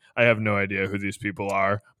 probably. I have no idea who these people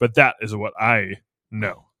are, but that is what I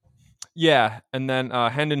know. Yeah, and then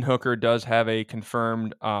Hendon Hooker does have a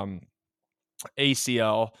confirmed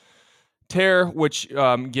ACL tear, which,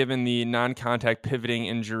 given the non-contact pivoting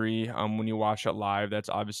injury, when you watch it live, that's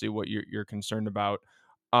obviously what you're concerned about.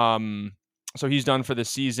 So he's done for the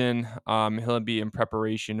season. He'll be in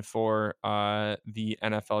preparation for the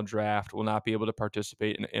NFL draft. Will not be able to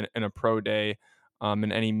participate in a pro day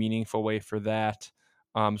in any meaningful way for that.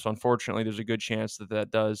 So unfortunately, there's a good chance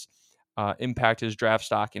that does impact his draft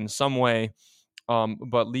stock in some way,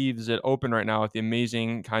 but leaves it open right now with the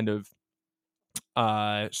amazing kind of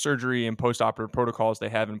surgery and post-operative protocols they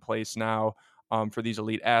have in place now for these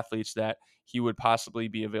elite athletes, that he would possibly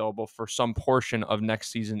be available for some portion of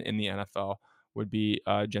next season in the NFL would be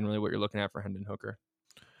generally what you're looking at for Hendon Hooker.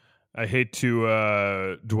 I hate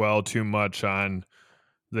to dwell too much on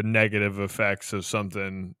the negative effects of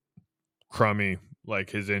something crummy like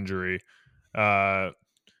his injury.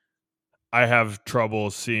 I have trouble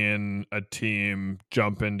seeing a team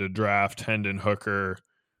jump into draft Hendon Hooker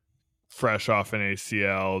fresh off an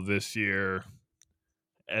ACL this year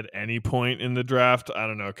at any point in the draft. I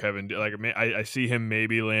don't know, Kevin. Like, I see him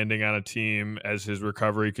maybe landing on a team as his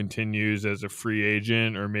recovery continues as a free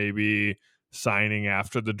agent, or maybe signing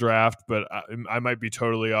after the draft. But I might be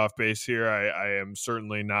totally off base here. I am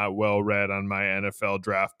certainly not well read on my NFL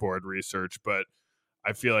draft board research, but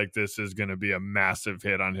I feel like this is going to be a massive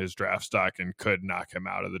hit on his draft stock and could knock him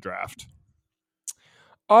out of the draft.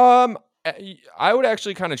 I would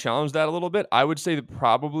actually kind of challenge that a little bit. I would say that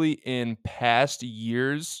probably in past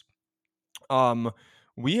years,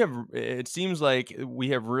 it seems like we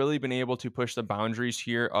have really been able to push the boundaries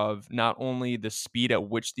here of not only the speed at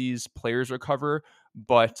which these players recover,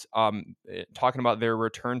 but talking about their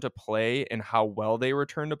return to play and how well they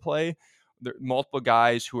return to play. There are multiple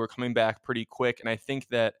guys who are coming back pretty quick, and I think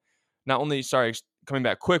that not only coming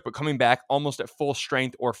back quick, but coming back almost at full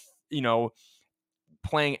strength, or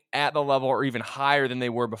playing at the level or even higher than they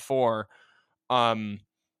were before, and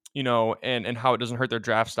how it doesn't hurt their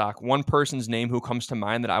draft stock. One person's name who comes to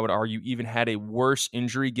mind that I would argue even had a worse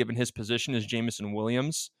injury given his position is Jameson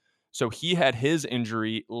Williams. So he had his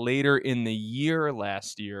injury later in the year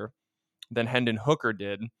last year than Hendon Hooker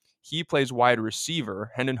did. He plays wide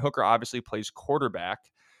receiver. Hendon Hooker obviously plays quarterback,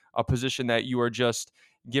 a position that you are just,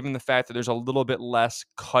 given the fact that there's a little bit less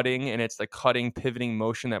cutting, and it's the cutting pivoting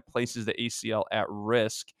motion that places the ACL at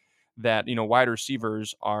risk, that wide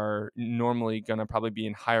receivers are normally going to probably be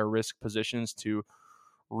in higher risk positions to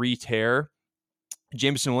re-tear.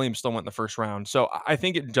 Jameson Williams still went in the first round. So I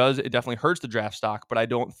think it definitely hurts the draft stock, but I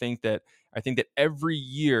think that every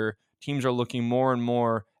year teams are looking more and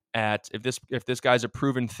more at, if this guy's a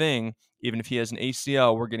proven thing, even if he has an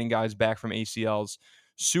ACL, we're getting guys back from ACLs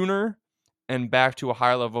sooner and back to a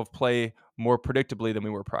higher level of play more predictably than we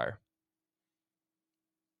were prior.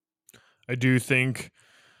 I do think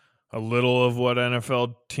a little of what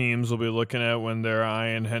NFL teams will be looking at when they're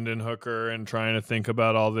eyeing Hendon Hooker and trying to think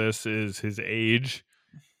about all this is his age.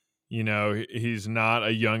 He's not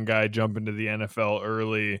a young guy jumping to the NFL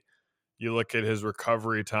early. You look at his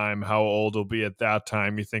recovery time, how old he'll be at that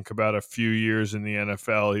time. You think about a few years in the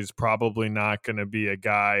NFL, he's probably not going to be a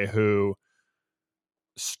guy who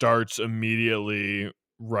starts immediately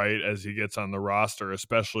right as he gets on the roster,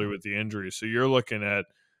 especially with the injury. So you're looking at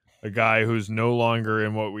a guy who's no longer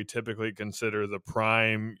in what we typically consider the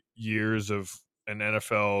prime years of an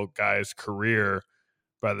NFL guy's career.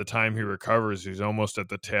 By the time he recovers, he's almost at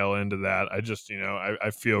the tail end of that.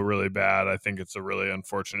 I feel really bad. I think it's a really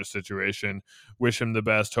unfortunate situation. Wish him the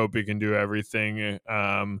best. Hope he can do everything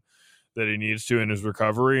that he needs to in his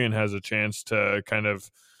recovery and has a chance to kind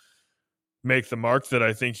of make the mark that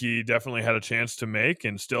I think he definitely had a chance to make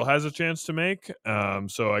and still has a chance to make.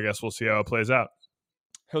 So I guess we'll see how it plays out.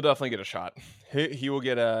 He'll definitely get a shot. He'll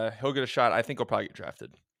get a shot. I think he'll probably get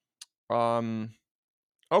drafted.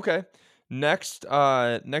 Okay. Next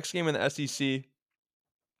game in the SEC.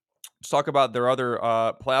 Let's talk about their other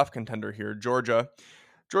playoff contender here, Georgia.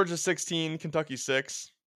 Georgia 16, Kentucky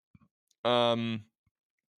 6. I'll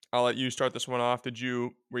let you start this one off. Were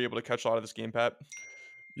you able to catch a lot of this game, Pat?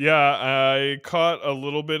 Yeah, I caught a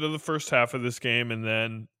little bit of the first half of this game, and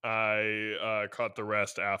then I caught the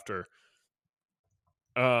rest after.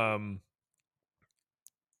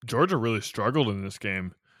 Georgia really struggled in this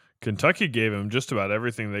game. Kentucky gave him just about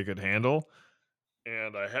everything they could handle,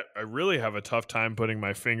 and I really have a tough time putting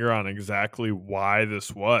my finger on exactly why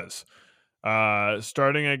this was.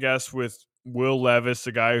 Starting, I guess, with Will Levis,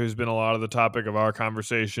 a guy who's been a lot of the topic of our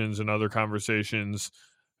conversations and other conversations,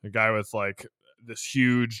 a guy with like this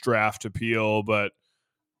huge draft appeal, but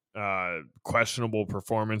questionable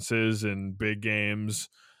performances in big games.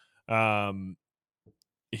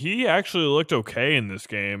 He actually looked okay in this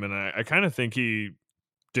game, and I kind of think he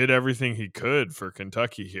did everything he could for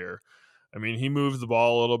Kentucky here. I mean, he moved the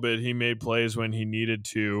ball a little bit. He made plays when he needed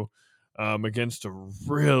to against a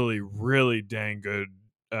really, really dang good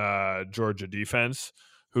Georgia defense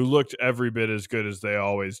who looked every bit as good as they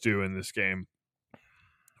always do in this game.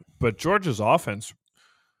 But Georgia's offense,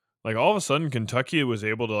 like all of a sudden Kentucky was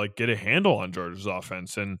able to like get a handle on Georgia's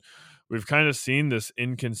offense, and we've kind of seen this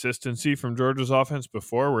inconsistency from Georgia's offense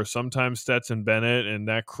before where sometimes Stetson Bennett and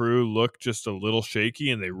that crew look just a little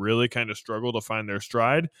shaky and they really kind of struggle to find their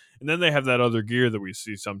stride. And then they have that other gear that we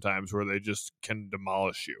see sometimes where they just can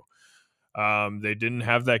demolish you. They didn't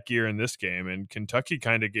have that gear in this game, and Kentucky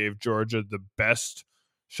kind of gave Georgia the best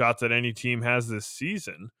shot that any team has this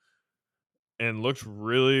season and looked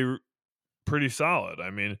really pretty solid.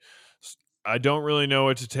 I mean, I don't really know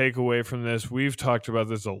what to take away from this. We've talked about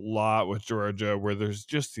this a lot with Georgia, where there's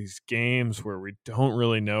just these games where we don't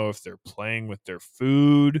really know if they're playing with their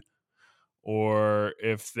food or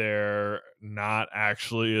if they're not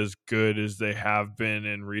actually as good as they have been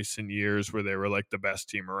in recent years where they were like the best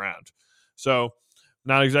team around. So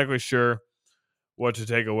not exactly sure what to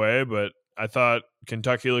take away, but I thought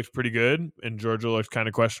Kentucky looked pretty good and Georgia looked kind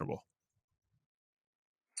of questionable.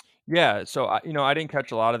 Yeah, so I didn't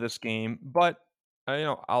catch a lot of this game, but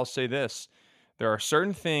I'll say this: there are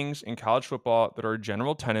certain things in college football that are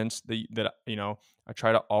general tenets that I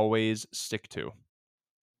try to always stick to,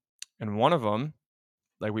 and one of them,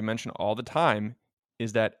 like we mention all the time,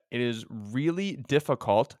 is that it is really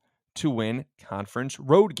difficult to win conference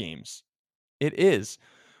road games. It is.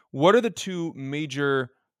 What are the two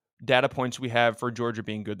major data points we have for Georgia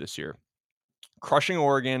being good this year? Crushing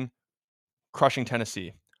Oregon, crushing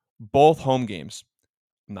Tennessee. Both home games.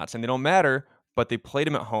 I'm not saying they don't matter, but they played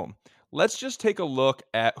them at home. Let's just take a look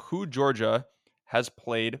at who Georgia has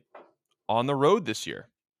played on the road this year.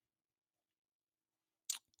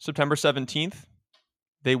 September 17th,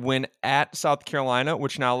 they win at South Carolina,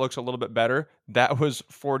 which now looks a little bit better. That was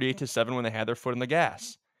 48-7 when they had their foot in the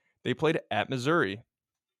gas. They played at Missouri.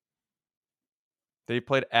 They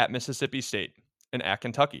played at Mississippi State and at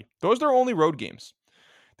Kentucky. Those are their only road games.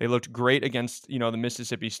 They looked great against, the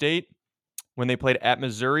Mississippi State. When they played at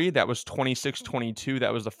Missouri, that was 26-22.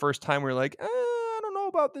 That was the first time we were like, I don't know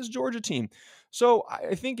about this Georgia team. So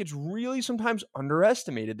I think it's really sometimes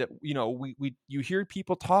underestimated that, you hear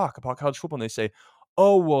people talk about college football and they say,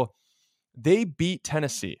 oh, well, they beat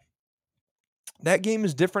Tennessee. That game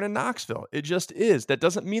is different in Knoxville. It just is. That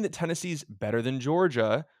doesn't mean that Tennessee's better than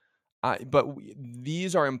Georgia. But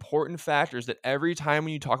these are important factors that every time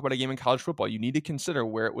when you talk about a game in college football, you need to consider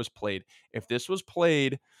where it was played. If this was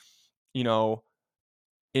played,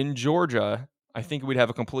 in Georgia, I think we'd have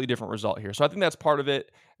a completely different result here. So I think that's part of it.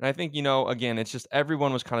 And I think, again, it's just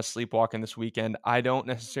everyone was kind of sleepwalking this weekend. I don't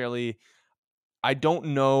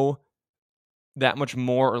know that much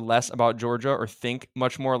more or less about Georgia or think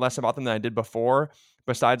much more or less about them than I did before,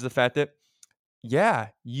 besides the fact that, yeah,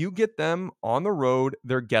 you get them on the road,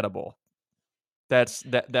 they're gettable. That's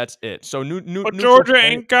it. So but Georgia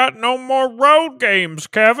ain't got no more road games,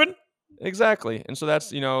 Kevin. Exactly. And so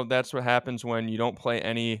that's what happens when you don't play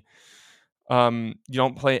any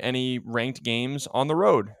ranked games on the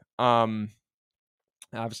road.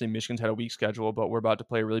 Obviously Michigan's had a weak schedule, but we're about to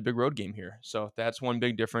play a really big road game here. So that's one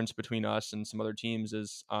big difference between us and some other teams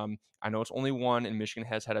is I know it's only one, and Michigan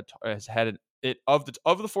has had it of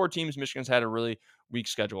the four teams. Michigan's had a really weak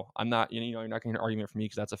schedule. I'm not, you're not going to hear an argument from me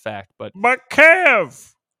because that's a fact. But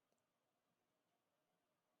Kev,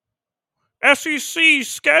 SEC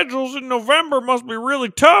schedules in November must be really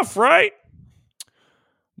tough, right?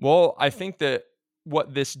 Well, I think that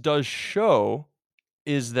what this does show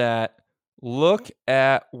is that look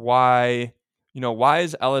at why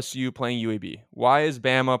is LSU playing UAB? Why is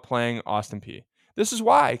Bama playing Austin P? This is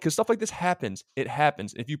why, because stuff like this happens. It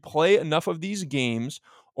happens. If you play enough of these games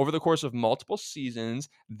over the course of multiple seasons,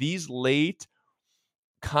 these late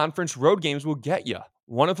conference road games will get you.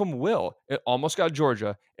 One of them will. It almost got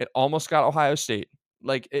Georgia. It almost got Ohio State.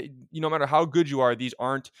 No matter how good you are, these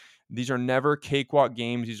are never cakewalk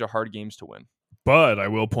games. These are hard games to win. But I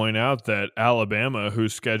will point out that Alabama, who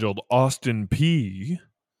scheduled Austin P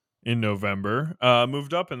in November,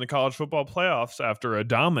 moved up in the college football playoffs after a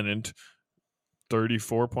dominant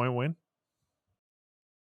 34-point win.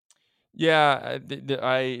 Yeah,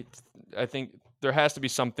 I think there has to be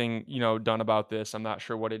something done about this. I'm not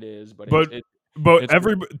sure what it is, but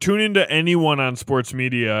tune into anyone on sports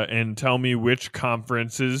media and tell me which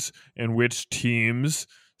conferences and which teams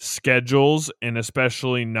schedules, and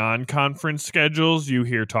especially non-conference schedules, you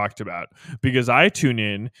hear talked about, because I tune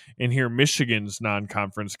in and hear Michigan's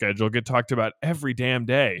non-conference schedule get talked about every damn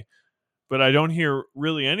day, but I don't hear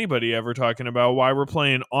really anybody ever talking about why we're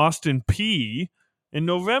playing Austin P in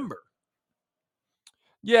November.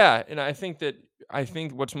 Yeah, and I think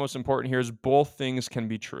what's most important here is both things can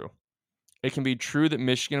be true. It can be true that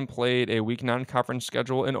Michigan played a weak non-conference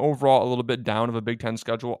schedule and overall a little bit down of a Big Ten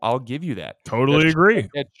schedule. I'll give you that. Totally agree.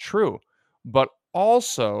 It's true. But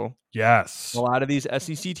also, yes, a lot of these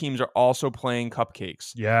SEC teams are also playing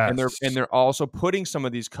cupcakes. Yes. And they're also putting some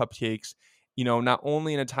of these cupcakes, not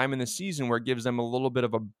only in a time in the season where it gives them a little bit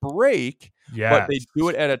of a break, but they do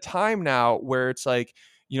it at a time now where it's like,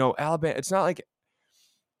 Alabama, it's not like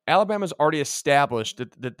Alabama's already established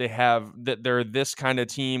that they're this kind of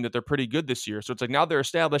team, that they're pretty good this year. So it's like now they're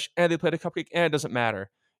established and they played a cupcake and it doesn't matter.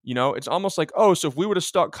 It's almost like, so if we would have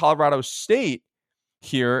stuck Colorado State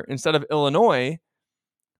here instead of Illinois,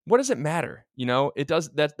 what does it matter? It does.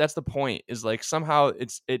 That's the point, is like somehow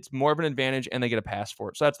it's more of an advantage and they get a pass for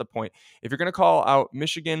it. So that's the point. If you're going to call out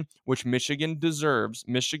Michigan, which Michigan deserves,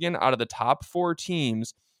 Michigan out of the top 4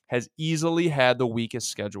 teams has easily had the weakest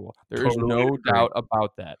schedule. There is no doubt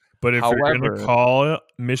about that. But if you're going to call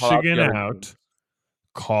Michigan out,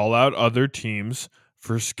 call out other teams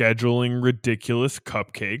for scheduling ridiculous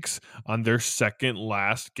cupcakes on their second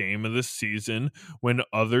last game of the season when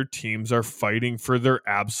other teams are fighting for their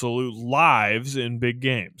absolute lives in big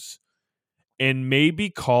games. And maybe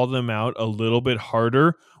call them out a little bit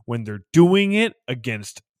harder when they're doing it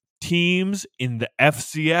against teams in the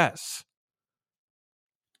FCS.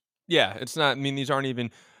 Yeah, it's not. I mean, these aren't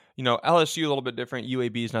even, LSU a little bit different.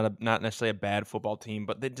 UAB is not necessarily a bad football team,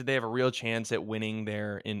 but did they have a real chance at winning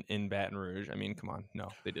there in Baton Rouge? I mean, come on, no,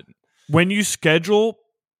 they didn't. When you schedule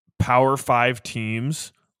Power 5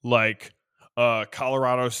 teams like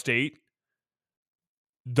Colorado State,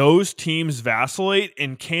 those teams vacillate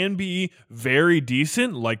and can be very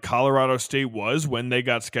decent, like Colorado State was when they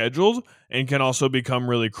got scheduled, and can also become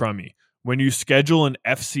really crummy. When you schedule an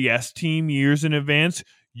FCS team years in advance,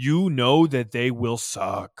 you know that they will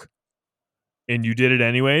suck. And you did it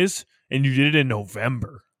anyways, and you did it in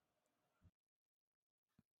November.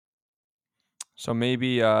 So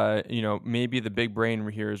maybe, maybe the big brain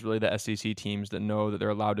here is really the SEC teams that know that they're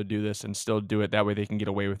allowed to do this and still do it. That way they can get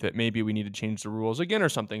away with it. Maybe we need to change the rules again or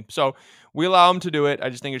something. So we allow them to do it. I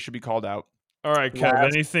just think it should be called out. All right, Kev,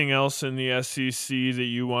 anything else in the SEC that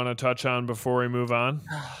you want to touch on before we move on?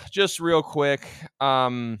 Just real quick.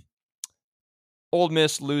 Ole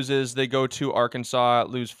Miss loses. They go to Arkansas,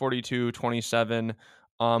 lose 42-27.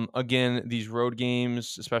 Again, these road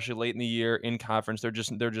games, especially late in the year in conference, they're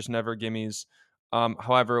just never gimmies.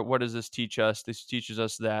 However, what does this teach us? This teaches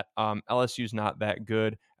us that LSU's not that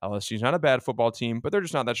good. LSU's not a bad football team, but they're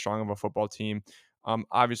just not that strong of a football team.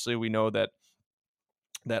 Obviously, we know that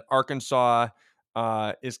Arkansas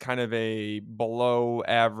is kind of a below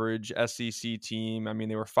average SEC team. I mean,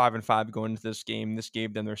 they were 5-5 going into this game. This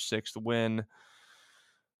gave them their 6th win.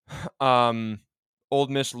 Ole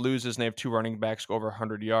Miss loses and they have 2 running backs go over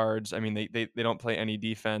 100 yards. I mean, they don't play any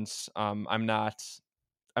defense. I'm not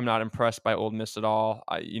impressed by Ole Miss at all.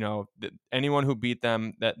 Anyone who beat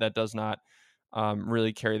them, that does not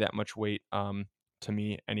really carry that much weight to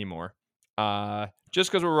me anymore.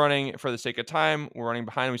 Just because we're running for the sake of time, we're running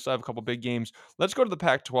behind. We still have a couple big games. Let's go to the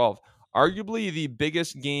Pac-12. Arguably the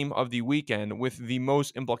biggest game of the weekend with the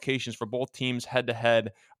most implications for both teams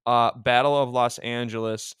head-to-head. Battle of Los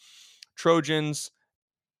Angeles. Trojans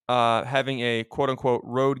having a quote-unquote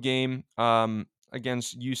road game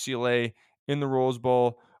against UCLA in the Rose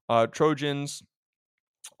Bowl. Trojans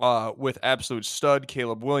with absolute stud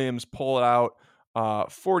Caleb Williams pull it out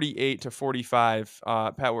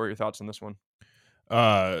 48-45. Pat, what are your thoughts on this one?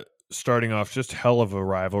 Starting off, just hell of a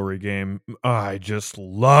rivalry game. I just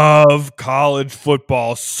love college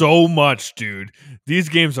football so much, dude. These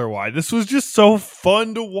games are why. This was just so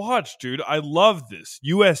fun to watch, dude. I love this.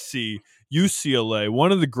 USC, UCLA,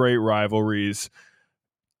 one of the great rivalries.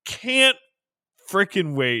 Can't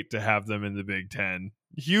freaking wait to have them in the Big Ten.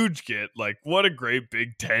 Huge get. Like, what a great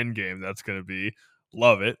Big Ten game that's going to be.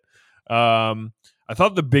 Love it. I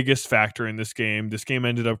thought the biggest factor in this game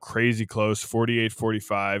ended up crazy close,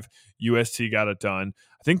 48-45. USC got it done.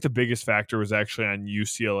 I think the biggest factor was actually on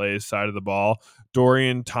UCLA's side of the ball.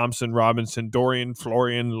 Dorian, Thompson, Robinson, Lorian,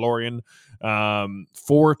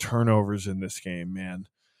 4 turnovers in this game, man.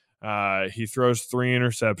 He throws 3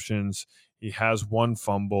 interceptions. He has 1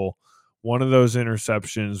 fumble. One of those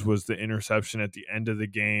interceptions was the interception at the end of the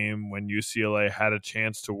game when UCLA had a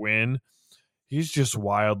chance to win. He's just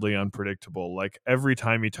wildly unpredictable. Like, every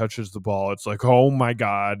time he touches the ball, it's like, oh my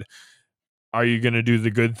God, are you going to do the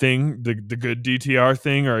good thing, the good DTR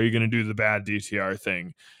thing, or are you going to do the bad DTR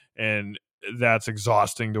thing? And that's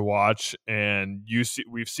exhausting to watch. And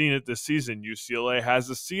we've seen it this season. UCLA has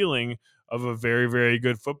a ceiling of a very, very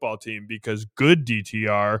good football team because good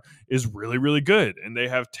DTR is really, really good. And they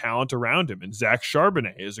have talent around him. And Zach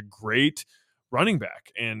Charbonnet is a great running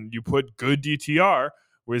back. And you put good DTR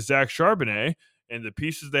with Zach Charbonnet and the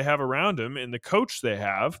pieces they have around him and the coach they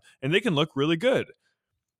have, and they can look really good.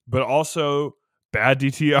 But also, bad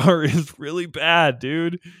DTR is really bad,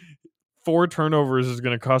 dude. 4 turnovers is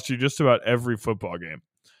going to cost you just about every football game.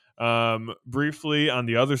 Briefly, on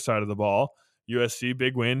the other side of the ball, USC,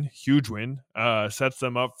 big win, huge win, sets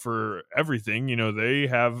them up for everything. You know, they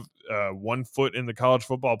have 1 foot in the college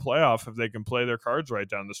football playoff if they can play their cards right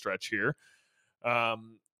down the stretch here.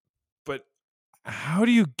 But how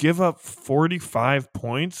do you give up 45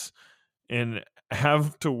 points and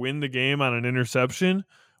have to win the game on an interception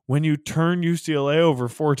when you turn UCLA over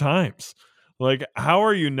 4 times? Like, how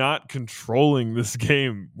are you not controlling this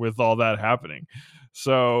game with all that happening?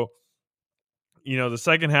 So, you know, the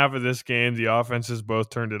second half of this game, the offenses both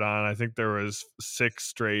turned it on. I think there was 6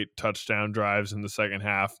 straight touchdown drives in the second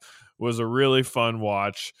half. It was a really fun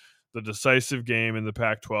watch. The decisive game in the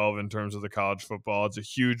Pac-12 in terms of the college football. It's a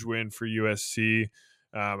huge win for USC.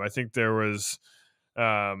 I think there was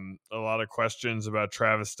a lot of questions about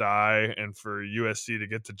Travis Dye and for USC to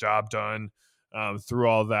get the job done through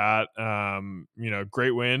all that. You know,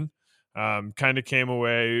 great win. Kind of came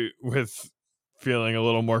away with feeling a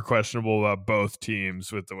little more questionable about both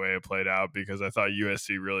teams with the way it played out because I thought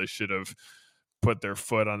USC really should have put their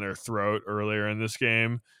foot on their throat earlier in this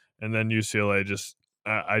game. And then UCLA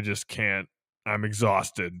I just can't. I'm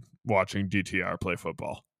exhausted watching DTR play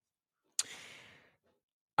football.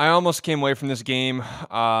 I almost came away from this game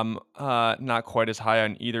not quite as high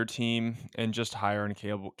on either team and just higher on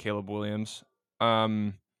Caleb Williams.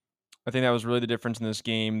 I think that was really the difference in this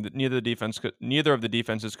game. That neither of the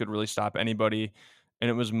defenses could really stop anybody, and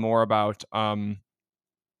it was more about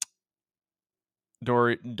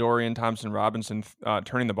Dorian Thompson-Robinson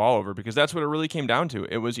turning the ball over, because that's what it really came down to.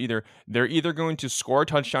 It was they're either going to score a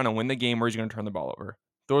touchdown and win the game, or he's going to turn the ball over.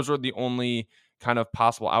 Those were the only kind of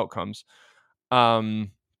possible outcomes. I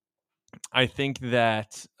think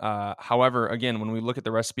that, however, again, when we look at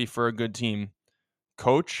the recipe for a good team,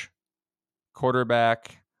 coach,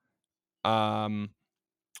 quarterback, and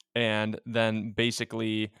then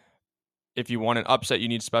basically, if you want an upset, you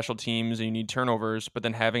need special teams and you need turnovers, but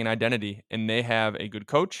then having an identity. And they have a good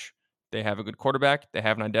coach, they have a good quarterback, they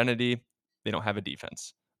have an identity, they don't have a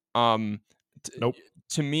defense. Nope.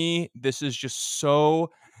 To me, this is just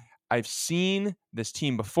so... I've seen this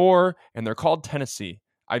team before, and they're called Tennessee.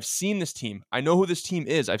 I've seen this team. I know who this team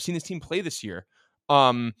is. I've seen this team play this year.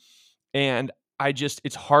 And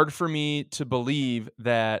it's hard for me to believe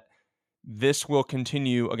that this will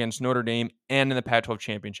continue against Notre Dame and in the Pac-12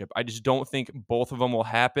 championship. I just don't think both of them will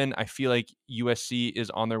happen. I feel like USC is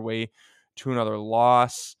on their way to another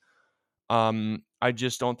loss. I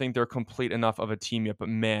just don't think they're complete enough of a team yet. But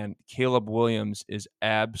man, Caleb Williams is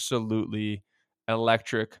absolutely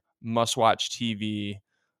electric, must-watch TV.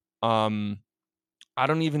 I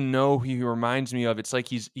don't even know who he reminds me of. It's like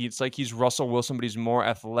he's Russell Wilson, but he's more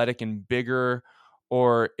athletic and bigger,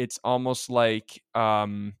 or it's almost like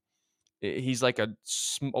he's like a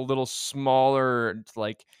little smaller,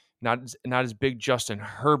 like not as big Justin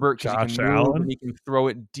Herbert, because he can move and he can throw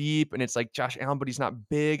it deep, and it's like Josh Allen, but he's not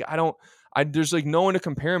big. There's like no one to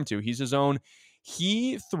compare him to. He's his own.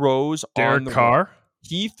 He throws Derek Carr.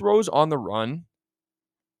 He throws on the run.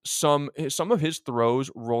 Some of his throws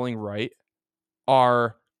rolling right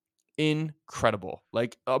are incredible,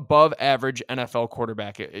 like above average NFL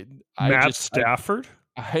quarterback. Matt Stafford.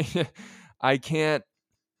 I can't.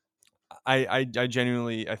 I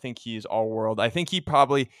genuinely I think he's all world. I think he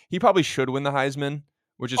probably should win the Heisman,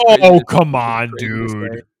 which is crazy. Oh, come Which is on, crazy to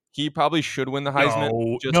say. dude. He probably should win the Heisman,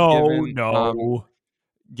 No, just no, no.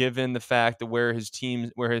 given the fact that where his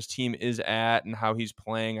team is at and how he's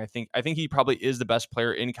playing. I think he probably is the best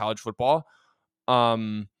player in college football.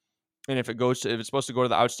 And if it's supposed to go to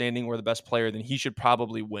the outstanding or the best player, then he should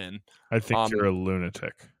probably win. I think you're a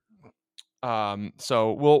lunatic.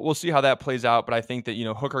 So we'll see how that plays out. But I think that,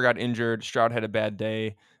 Hooker got injured. Stroud had a bad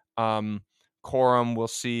day. Corum, we'll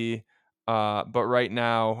see. But right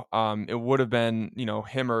now, it would have been,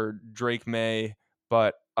 him or Drake May.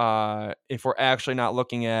 But if we're actually not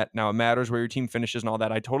looking at now, it matters where your team finishes and all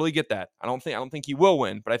that. I totally get that. I don't think he will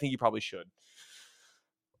win, but I think he probably should.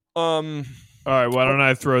 All right, why don't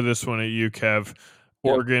I throw this one at you, Kev?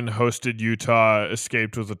 Oregon hosted Utah,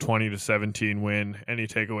 escaped with a 20-17 win. Any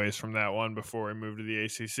takeaways from that one before we move to the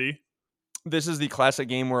ACC? This is the classic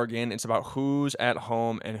game where, again, it's about who's at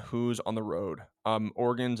home and who's on the road.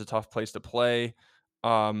 Oregon's a tough place to play.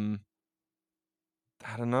 I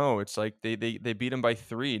don't know. It's like they beat them by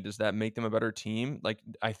 3. Does that make them a better team? Like,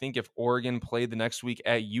 I think if Oregon played the next week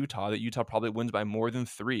at Utah, that Utah probably wins by more than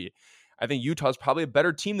 3. I think Utah's probably a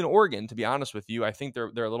better team than Oregon, to be honest with you. I think they're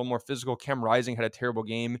a little more physical. Cam Rising had a terrible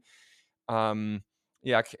game. And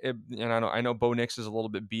I know Bo Nix is a little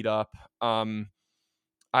bit beat up.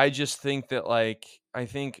 I just think that, I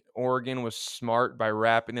think Oregon was smart by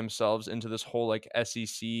wrapping themselves into this whole,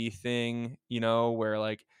 SEC thing,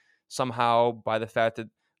 where, somehow by the fact that,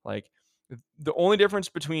 the only difference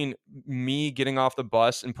between me getting off the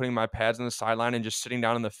bus and putting my pads on the sideline and just sitting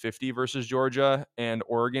down in the 50 versus Georgia and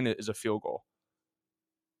Oregon is a field goal.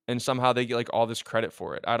 And somehow they get, all this credit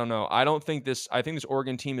for it. I don't know. I think this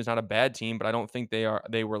Oregon team is not a bad team, but I don't think they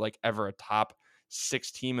were, ever a top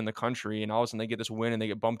 6 team in the country, and all of a sudden they get this win and they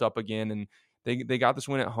get bumped up again, and they got this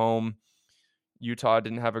win at home. Utah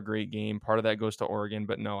didn't have a great game. Part of that goes to Oregon,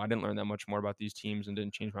 but no, I didn't learn that much more about these teams and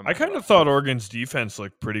didn't change my mind. I kind of thought Oregon's defense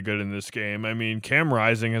looked pretty good in this game. I mean, Cam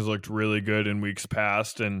Rising has looked really good in weeks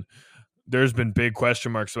past, and there's been big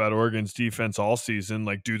question marks about Oregon's defense all season.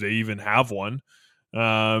 Do they even have one?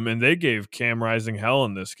 And they gave Cam Rising hell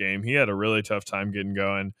in this game. He had a really tough time getting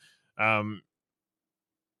going.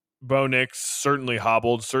 Bo Nix certainly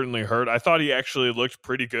hobbled, certainly hurt. I thought he actually looked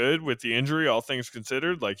pretty good with the injury, all things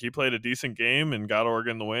considered. He played a decent game and got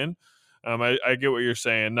Oregon the win. I get what you're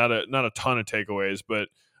saying. Not a ton of takeaways, but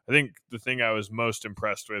I think the thing I was most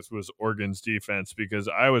impressed with was Oregon's defense, because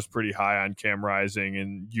I was pretty high on Cam Rising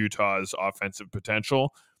and Utah's offensive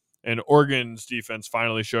potential. And Oregon's defense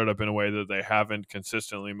finally showed up in a way that they haven't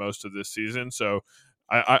consistently most of this season. So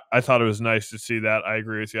I thought it was nice to see that. I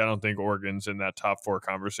agree with you. I don't think Oregon's in that top 4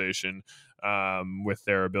 conversation with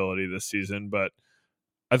their ability this season, but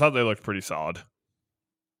I thought they looked pretty solid.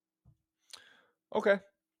 Okay.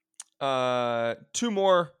 2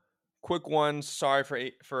 more quick ones.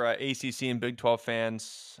 Sorry for ACC and Big 12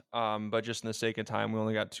 fans, but just in the sake of time, we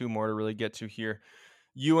only got 2 more to really get to here.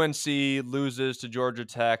 UNC loses to Georgia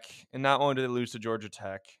Tech, and not only do they lose to Georgia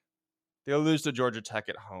Tech, they lose to Georgia Tech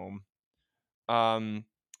at home.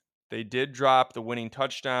 They did drop the winning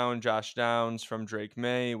touchdown, Josh Downs from Drake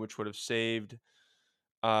May, which would have saved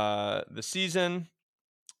the season.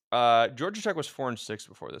 Georgia Tech was 4-6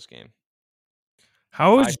 before this game.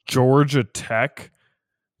 How is Georgia Tech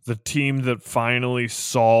the team that finally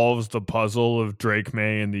solves the puzzle of Drake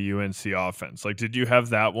May and the UNC offense? Did you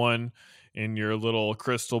have that one in your little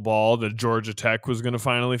crystal ball that Georgia Tech was going to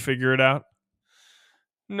finally figure it out?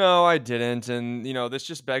 No, I didn't. And, this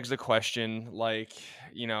just begs the question, UNC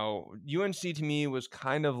to me was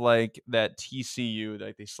kind of like that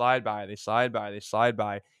TCU, they slide by.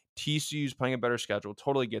 TCU's playing a better schedule.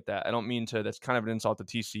 Totally get that. I don't mean to, that's kind of an insult to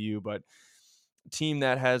TCU, but a team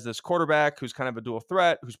that has this quarterback who's kind of a dual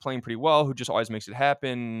threat, who's playing pretty well, who just always makes it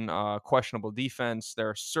happen, questionable defense. There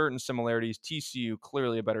are certain similarities. TCU,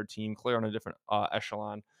 clearly a better team, clear on a different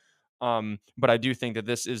echelon. But I do think that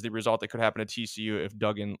this is the result that could happen to TCU if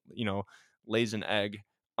Duggan, lays an egg.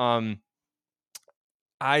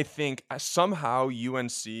 I think somehow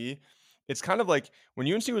UNC, it's kind of like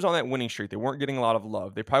when UNC was on that winning streak, they weren't getting a lot of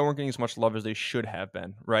love. They probably weren't getting as much love as they should have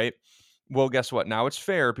been, right? Well, guess what? Now it's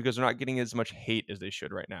fair because they're not getting as much hate as they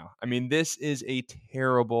should right now. I mean, this is a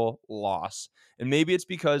terrible loss. And maybe it's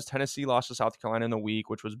because Tennessee lost to South Carolina in the week,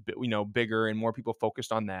 which was, bigger and more people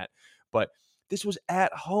focused on that. But this was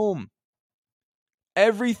at home.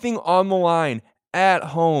 Everything on the line at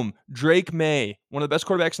home. Drake May, one of the best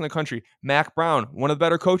quarterbacks in the country. Mac Brown, one of the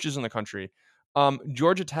better coaches in the country.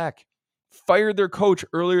 Georgia Tech fired their coach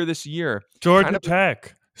earlier this year. Georgia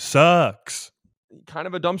Tech sucks. kind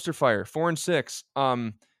of a dumpster fire.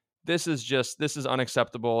 4-6. This is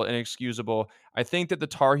unacceptable, inexcusable. I think that the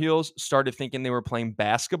Tar Heels started thinking they were playing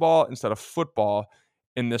basketball instead of football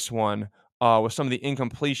in this one, with some of the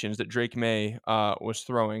incompletions that Drake May was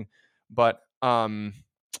throwing. But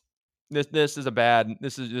this is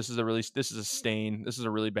a stain. This is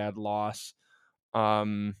a really bad loss.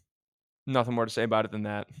 Nothing more to say about it than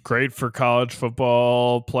that. Great for college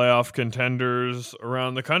football playoff contenders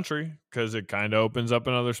around the country because it kind of opens up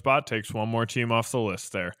another spot, takes one more team off the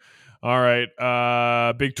list there. All right,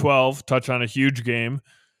 Big 12, touch on a huge game.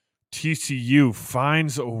 TCU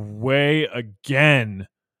finds a way again.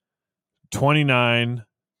 29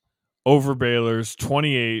 over Baylor's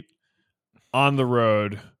 28 on the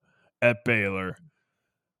road at Baylor.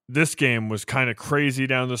 This game was kind of crazy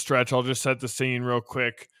down the stretch. I'll just set the scene real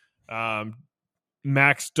quick.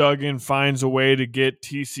 Max Duggan finds a way to get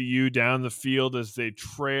TCU down the field as they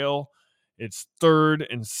trail. It's 3rd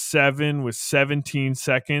and 7 with 17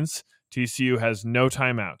 seconds. TCU has no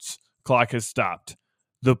timeouts. Clock has stopped.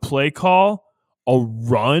 The play call, a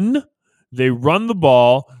run. They run the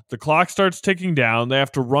ball. The clock starts ticking down. They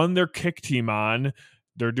have to run their kick team on.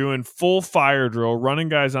 They're doing full fire drill, running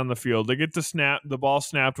guys on the field. They get the ball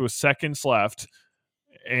snapped with seconds left,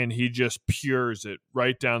 and he just pures it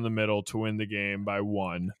right down the middle to win the game by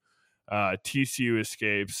 1. TCU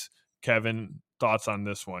escapes. Kevin, thoughts on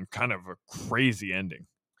this one? Kind of a crazy ending.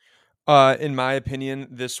 In my opinion,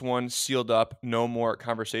 this one sealed up. No more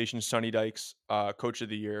conversation. Sonny Dykes, Coach of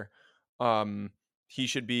the Year. He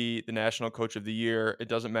should be the National Coach of the Year. It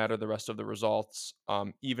doesn't matter the rest of the results.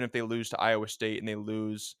 Even if they lose to Iowa State and they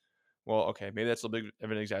lose, well, okay, maybe that's a bit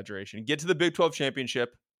of an exaggeration. Get to the Big 12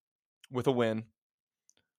 championship with a win.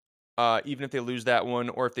 Even if they lose that one,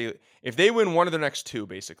 or if they win one of the next 2,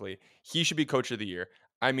 basically, he should be Coach of the Year.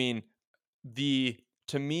 I mean,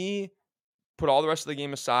 to me, put all the rest of the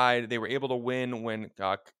game aside, they were able to win when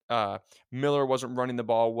Miller wasn't running the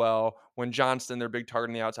ball well, when Johnston, their big target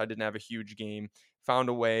on the outside, didn't have a huge game, found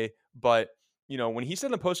a way. But, when he said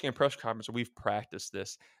in the postgame press conference, we've practiced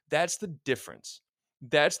this, that's the difference.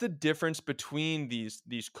 That's the difference between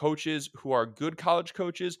these coaches who are good college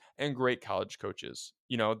coaches and great college coaches.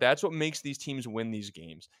 That's what makes these teams win these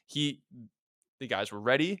games. The guys were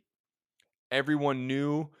ready. Everyone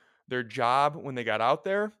knew their job when they got out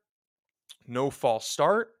there. No false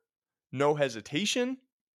start, no hesitation.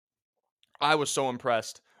 I was so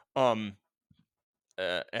impressed at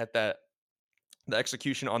the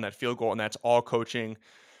execution on that field goal, and that's all coaching.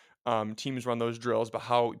 Teams run those drills, but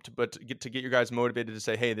to get your guys motivated to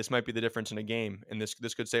say, hey, this might be the difference in a game, and this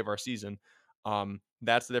could save our season.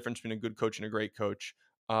 That's the difference between a good coach and a great coach.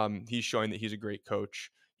 He's showing that he's a great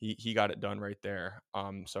coach. He got it done right there.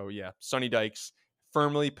 So yeah, Sonny Dykes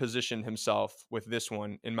firmly positioned himself with this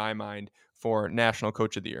one, in my mind, for National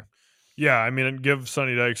Coach of the Year. Yeah, I mean, give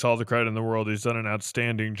Sonny Dykes all the credit in the world. He's done an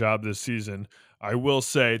outstanding job this season. I will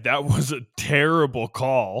say that was a terrible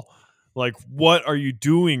call. Like, what are you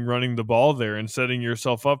doing running the ball there and setting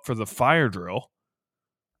yourself up for the fire drill?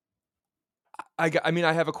 I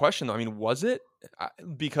have a question, though. I mean, was it?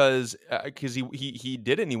 Because he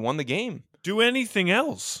did it and he won the game. Do anything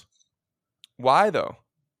else. Why, though?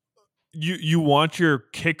 You want your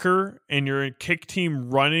kicker and your kick team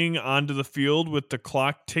running onto the field with the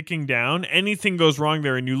clock ticking down? Anything goes wrong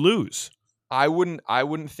there and you lose. I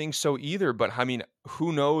wouldn't think so either, but I mean,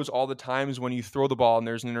 who knows all the times when you throw the ball and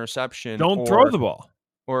there's an interception. Don't throw the ball.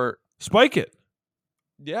 Or spike it.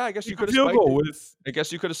 Yeah, I guess you could have spiked it. I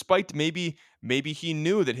guess you could have spiked. Maybe he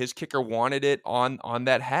knew that his kicker wanted it on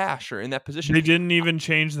that hash or in that position. They didn't even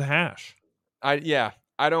change the hash. I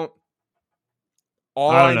don't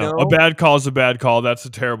know. A bad call is a bad call. That's a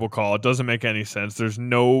terrible call. It doesn't make any sense. There's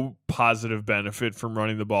no positive benefit from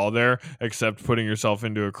running the ball there except putting yourself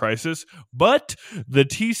into a crisis. But the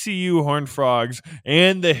TCU Horned Frogs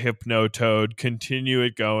and the HYPNOTOAD continue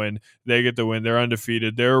it going. They get the win. They're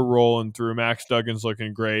undefeated. They're rolling through. Max Duggan's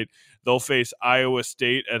looking great. They'll face Iowa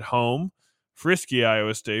State at home. Frisky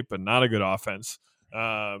Iowa State, but not a good offense.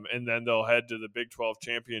 And then they'll head to the Big 12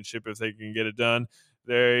 championship if they can get it done.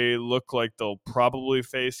 They look like they'll probably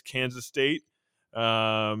face Kansas State.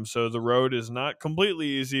 So the road is not completely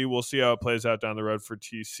easy. We'll see how it plays out down the road for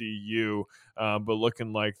TCU, but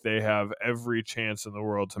looking like they have every chance in the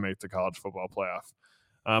world to make the college football playoff.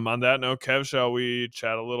 On that note, Kev, shall we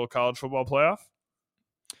chat a little college football playoff?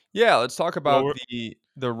 Yeah, let's talk about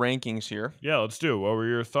the rankings here. Yeah, let's do. What were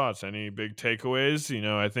your thoughts? Any big takeaways?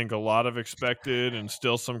 I think a lot of expected and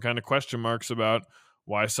still some kind of question marks about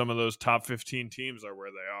why some of those top 15 teams are where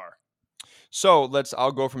they are. So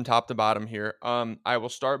I'll go from top to bottom here. I will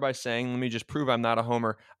start by saying, let me just prove I'm not a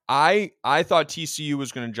homer. I thought TCU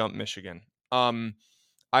was going to jump Michigan.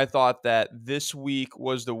 I thought that this week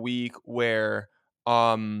was the week where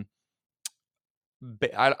I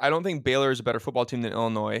don't think Baylor is a better football team than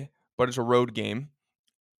Illinois, but it's a road game,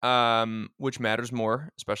 which matters more,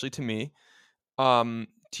 especially to me.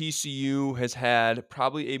 TCU has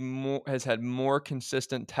had more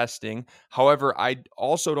consistent testing. However, I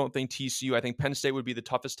also don't think TCU. I think Penn State would be the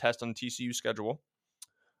toughest test on the TCU schedule.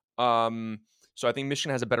 So I think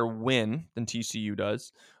Michigan has a better win than TCU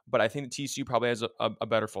does, but I think the TCU probably has a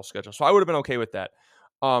better full schedule. So I would have been okay with that.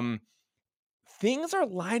 Things are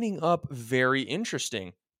lining up very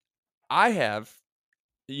interesting. I have,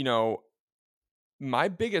 my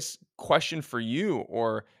biggest question for you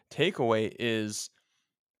or takeaway is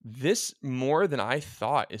this more than I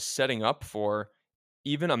thought is setting up for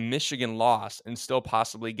even a Michigan loss and still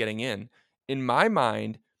possibly getting in. In my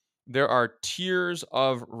mind, there are tiers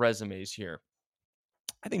of resumes here.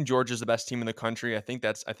 I think Georgia's the best team in the country. I think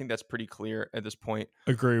that's pretty clear at this point.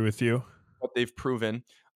 Agree with you. What they've proven.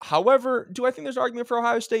 However, do I think there's an argument for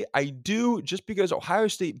Ohio State? I do, just because Ohio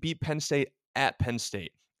State beat Penn State at Penn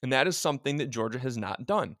State. And that is something that Georgia has not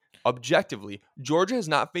done. Objectively, Georgia has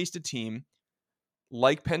not faced a team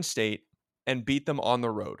like Penn State and beat them on the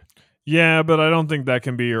road. Yeah, but I don't think that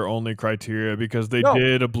can be your only criteria because they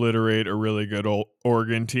did obliterate a really good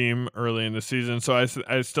Oregon team early in the season. So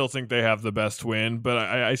I still think they have the best win, but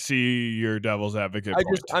I see your devil's advocate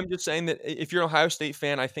point. I'm just saying that if you're an Ohio State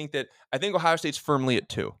fan, I think Ohio State's firmly at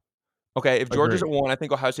 2. Okay, if Georgia's at 1, I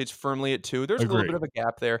think Ohio State's firmly at 2. There's a little bit of a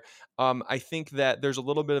gap there. I think that there's a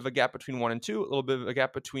little bit of a gap between 1 and 2, a little bit of a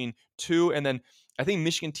gap between 2, and then I think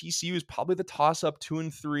Michigan TCU is probably the toss-up 2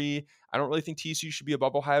 and 3. I don't really think TCU should be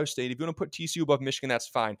above Ohio State. If you want to put TCU above Michigan, that's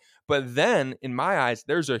fine. But then, in my eyes,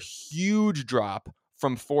 there's a huge drop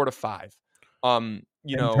from 4 to 5. In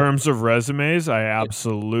terms of resumes, I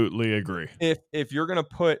absolutely agree. If you're going to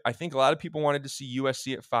put, I think a lot of people wanted to see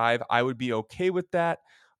USC at 5. I would be okay with that.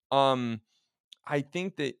 I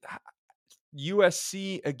think that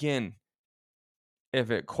USC, again,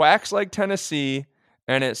 if it quacks like Tennessee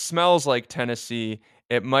and it smells like Tennessee,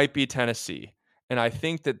 it might be Tennessee. And I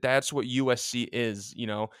think that that's what USC is.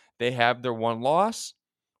 They have their one loss,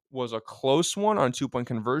 was a close one on 2-point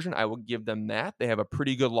conversion. I will give them that. They have a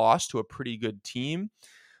pretty good loss to a pretty good team.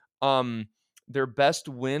 Their best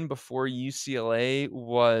win before UCLA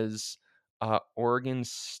was Oregon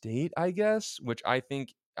State, I guess, which I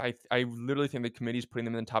think I literally think the committee's putting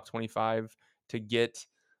them in the top 25 to get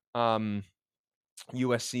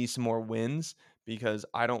USC some more wins, because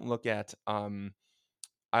I don't look at Oregon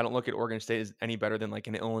State as any better than like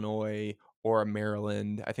an Illinois or a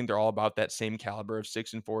Maryland. I think they're all about that same caliber of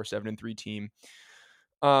 6-4, 7-3 team.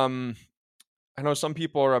 I know some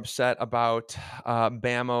people are upset about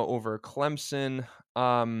Bama over Clemson.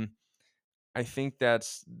 I think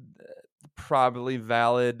that's probably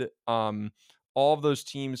valid. All of those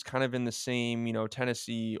teams kind of in the same,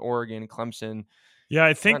 Tennessee, Oregon, Clemson. Yeah,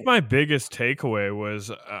 I think my biggest takeaway was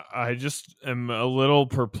I just am a little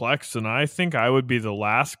perplexed, and I think I would be the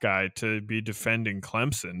last guy to be defending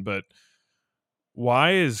Clemson. But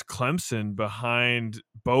why is Clemson behind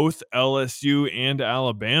both LSU and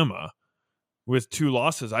Alabama with 2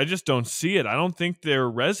 losses? I just don't see it. I don't think their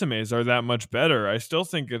resumes are that much better. I still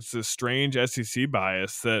think it's a strange SEC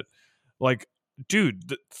bias that, like,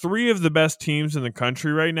 dude, 3 of the best teams in the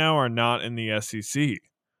country right now are not in the SEC.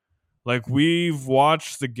 Like, we've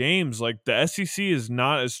watched the games. Like, the SEC is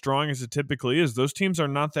not as strong as it typically is. Those teams are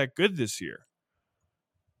not that good this year.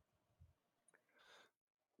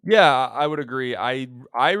 Yeah, I would agree. I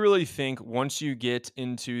really think once you get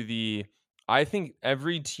into I think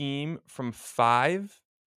every team from 5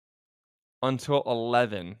 until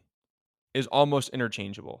 11 is almost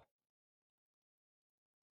interchangeable.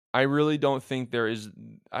 I really don't think there is.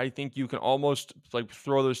 I think you can almost like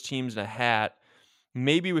throw those teams in a hat.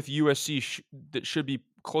 Maybe with USC that should be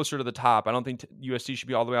closer to the top. I don't think USC should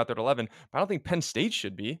be all the way out there at 11, but I don't think Penn State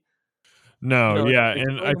should be. No, yeah,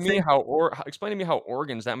 and I think explain to me how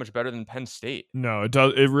Oregon's that much better than Penn State. No, it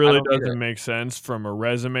does. It really doesn't make sense from a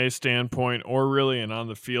resume standpoint, or really an on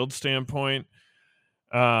the field standpoint.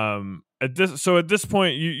 At this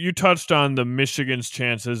point, you touched on the Michigan's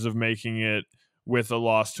chances of making it with a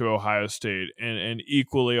loss to Ohio State, and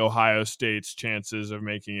equally Ohio State's chances of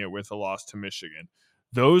making it with a loss to Michigan.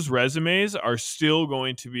 Those resumes are still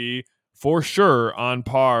going to be, for sure, on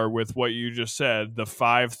par with what you just said, the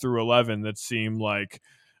 5 through 11 that seem like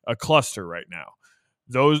a cluster right now.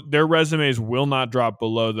 their resumes will not drop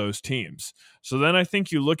below those teams. So then I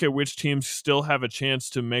think you look at which teams still have a chance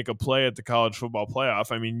to make a play at the college football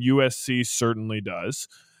playoff. I mean, USC certainly does.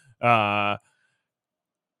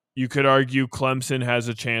 You could argue Clemson has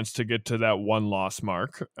a chance to get to that 1-loss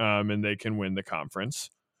mark, and they can win the conference.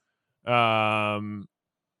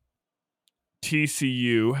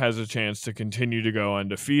 TCU has a chance to continue to go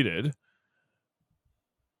undefeated.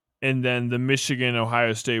 And then the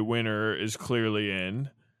Michigan-Ohio State winner is clearly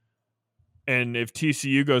in. And if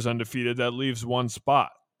TCU goes undefeated, that leaves one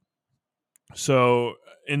spot. So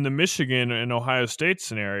in the Michigan and Ohio State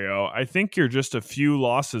scenario, I think you're just a few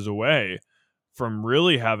losses away from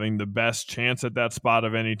really having the best chance at that spot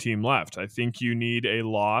of any team left. I think you need a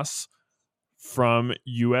loss from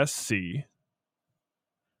USC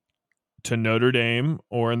to Notre Dame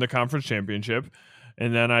or in the conference championship.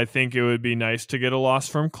 And then I think it would be nice to get a loss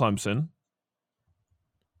from Clemson.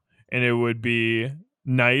 And it would be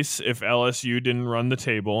nice if LSU didn't run the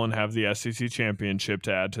table and have the SEC championship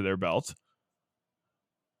to add to their belt.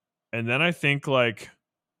 And then I think like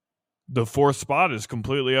the 4th spot is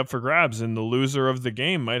completely up for grabs, and the loser of the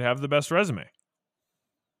game might have the best resume.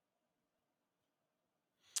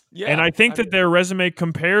 Yeah, and I think that their resume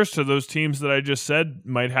compares to those teams that I just said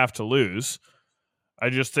might have to lose. I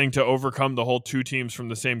just think to overcome the whole 2 teams from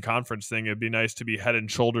the same conference thing, it'd be nice to be head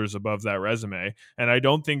and shoulders above that resume. And I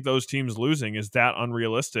don't think those teams losing is that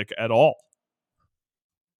unrealistic at all.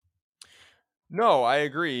 No, I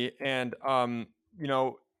agree. And,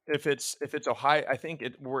 if it's Ohio, I think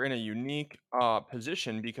we're in a unique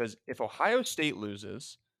position because if Ohio State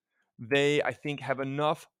loses, they, I think, have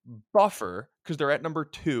enough buffer because they're at number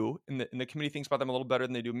 2 and the committee thinks about them a little better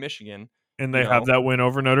than they do Michigan. And they have that win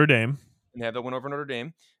over Notre Dame. And they have that win over Notre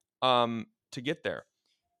Dame to get there.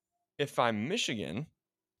 If I'm Michigan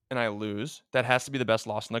and I lose, that has to be the best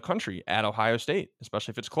loss in the country at Ohio State,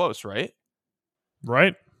 especially if it's close, right?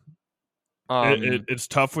 Right. It's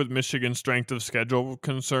tough with Michigan's strength of schedule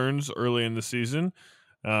concerns early in the season.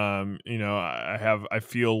 I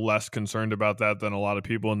feel less concerned about that than a lot of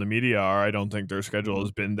people in the media are. I don't think their schedule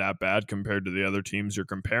has been that bad compared to the other teams you're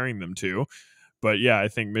comparing them to. But yeah, I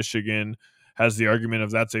think Michigan has the argument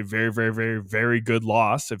of that's a very, very, very, very good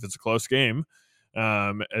loss if it's a close game,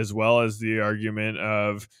 as well as the argument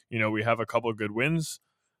of, we have a couple of good wins.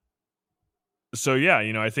 So, yeah,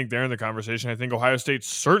 I think they're in the conversation. I think Ohio State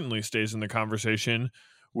certainly stays in the conversation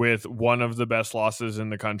with one of the best losses in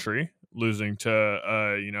the country, losing to,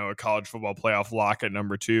 a college football playoff lock at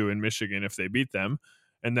number 2 in Michigan if they beat them,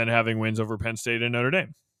 and then having wins over Penn State and Notre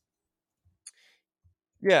Dame.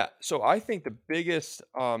 Yeah, so I think the biggest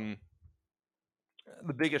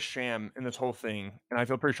sham in this whole thing, and I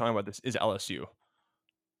feel pretty strong about this, is LSU.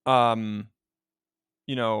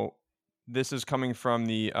 This is coming from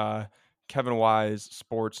the Kevin Wise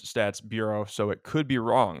Sports Stats Bureau, so it could be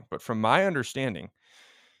wrong. But from my understanding,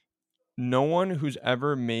 no one who's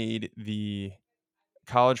ever made the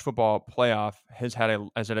college football playoff has had a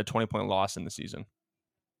 20-point loss in the season,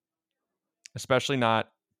 especially not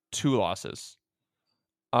 2 losses.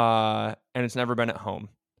 And it's never been at home.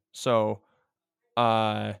 So,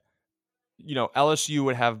 LSU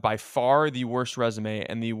would have by far the worst resume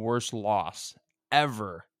and the worst loss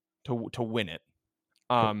ever to win it.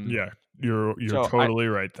 Yeah, you're totally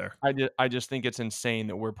right there. I just think it's insane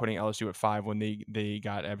that we're putting LSU at 5 when they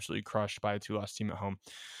got absolutely crushed by a 2-loss team at home.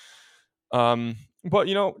 But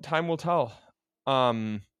time will tell.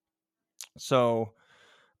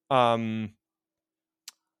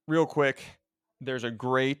 Real quick, there's a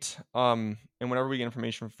great and whenever we get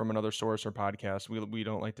information from another source or podcast, we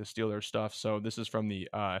don't like to steal their stuff. So this is from the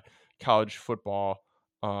college football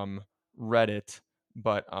Reddit.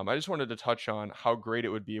 But I just wanted to touch on how great it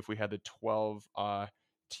would be if we had the 12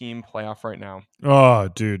 team playoff right now. Oh,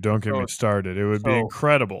 dude, don't get me started. It would be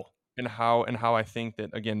incredible. And how I think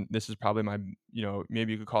that, again, this is probably my,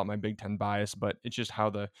 maybe you could call it my Big Ten bias, but it's just how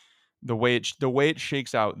the way it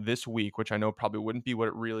shakes out this week, which I know probably wouldn't be what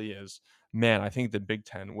it really is. Man, I think the Big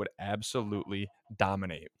Ten would absolutely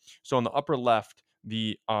dominate. So on the upper left,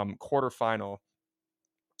 the quarterfinal,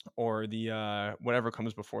 or the whatever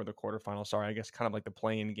comes before the quarterfinal, sorry, I guess kind of like the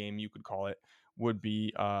play-in game you could call it, would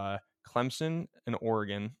be Clemson and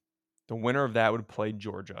Oregon. The winner of that would play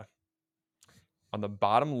Georgia. On the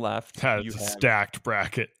bottom left, that's a stacked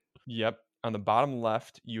bracket. Yep. On the bottom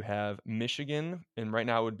left, you have Michigan, and right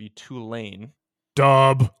now it would be Tulane.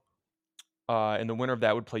 Dub. And the winner of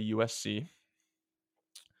that would play USC.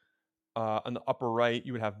 On the upper right,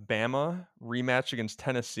 you would have Bama rematch against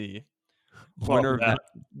Tennessee. Winner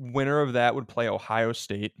of that would play Ohio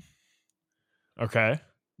State. Okay.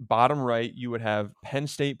 bottom right, you would have Penn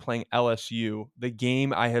State playing LSU, the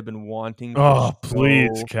game I have been wanting Oh, for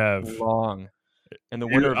please, so Kev. long. And the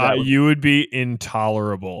winner of that you would be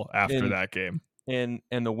intolerable after that game. And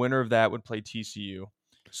the winner of that would play TCU.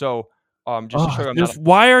 So just to show you,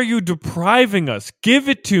 why are you depriving us? Give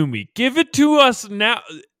it to me. Give it to us now.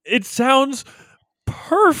 It sounds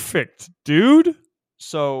perfect, dude.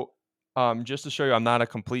 So just to show you, I'm not a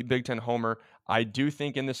complete Big Ten homer. I do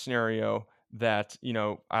think in this scenario that,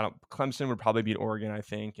 Clemson would probably beat Oregon, I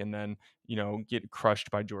think, and then, get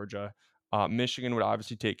crushed by Georgia. Michigan would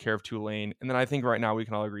obviously take care of Tulane. And then I think right now we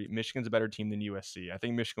can all agree Michigan's a better team than USC. I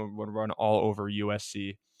think Michigan would run all over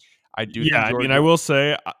USC. I do think Georgia, I mean, I will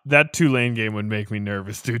say that Tulane game would make me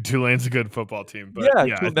nervous, dude. Tulane's a good football team. But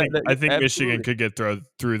I think Michigan could get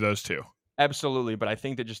through those two. Absolutely. But I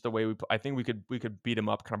think that just the way I think we could beat them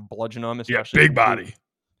up, kind of bludgeon them, especially big body.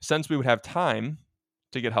 Since we would have time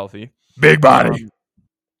to get healthy. Big body.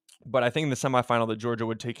 But I think in the semifinal that Georgia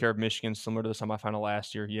would take care of Michigan, similar to the semifinal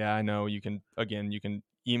last year. Yeah, I know you can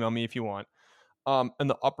email me if you want. In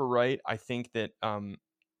the upper right, I think that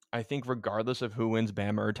regardless of who wins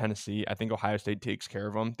Bama or Tennessee, I think Ohio State takes care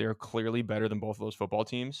of them. They're clearly better than both of those football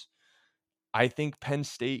teams. I think Penn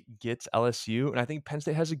State gets LSU, and I think Penn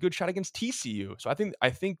State has a good shot against TCU. So I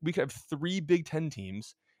think we could have 3 Big Ten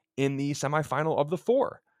teams in the semifinal of the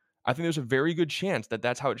 4. I think there's a very good chance that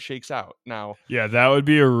that's how it shakes out. Now, yeah, that would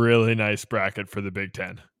be a really nice bracket for the Big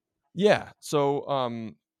Ten. Yeah.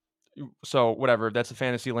 So whatever. That's a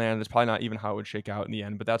fantasy land. That's probably not even how it would shake out in the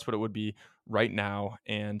end, but that's what it would be right now.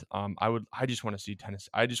 And I just want to see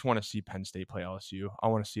Tennessee. I just want to see Penn State play LSU. I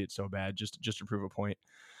want to see it so bad, just to prove a point.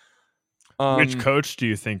 Which coach do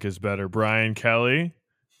you think is better, Brian Kelly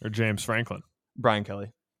or James Franklin? Brian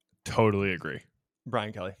Kelly. Totally agree.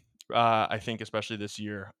 Brian Kelly. I think especially this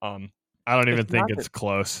year. I don't even think it's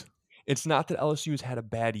close. It's not that LSU has had a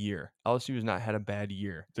bad year. LSU has not had a bad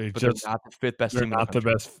year. They're not the 5th best team. They're not the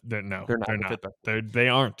best. They're not. They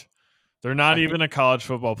aren't. They're not even a college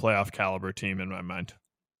football playoff caliber team in my mind.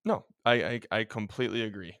 No, I completely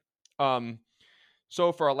agree.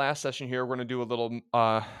 So for our last session here, we're going to do a little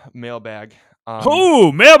mailbag.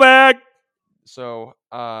 Mailbag! So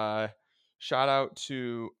shout out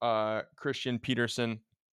to Christian Peterson,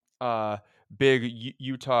 big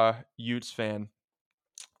Utah Utes fan,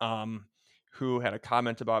 who had a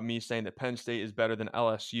comment about me saying that Penn State is better than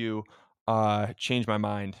LSU. Changed my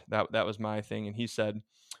mind. That was my thing. And he said,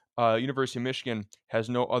 University of Michigan has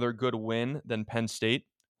no other good win than Penn State.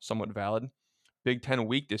 Somewhat valid. Big Ten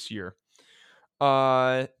week this year.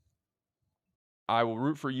 I will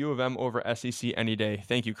root for U of M over SEC any day.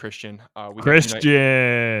 Thank you, Christian.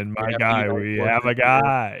 Christian, my guy. We have a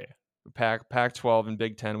guy. Pac-12 and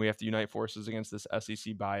Big Ten. We have to unite forces against this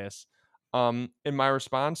SEC bias. And my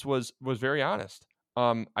response was very honest.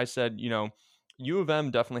 I said, U of M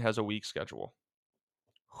definitely has a weak schedule.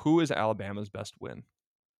 Who is Alabama's best win?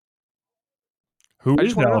 Who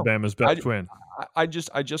is Alabama's best win? I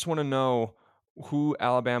just want to know who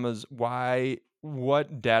Alabama's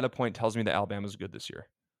what data point tells me that Alabama's good this year.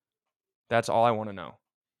 That's all I want to know.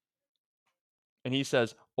 And he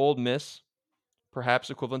says, Ole Miss, perhaps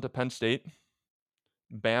equivalent to Penn State.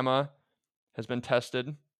 Bama has been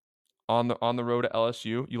tested on the road to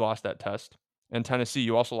LSU. You lost that test. And Tennessee,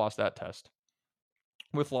 you also lost that test.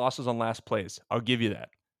 With losses on last plays. I'll give you that.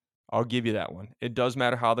 I'll give you that one. It does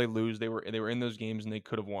matter how they lose. They were in those games and they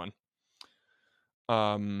could have won.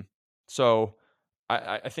 So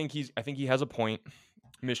I think he has a point.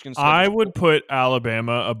 Michigan State. I would put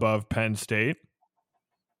Alabama above Penn State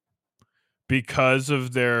because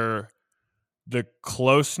of the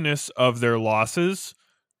closeness of their losses.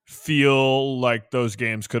 Feel like those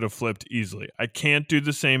games could have flipped easily. I can't do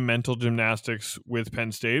the same mental gymnastics with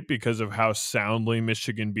Penn State because of how soundly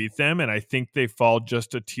Michigan beat them, and I think they fall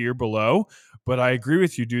just a tier below. But I agree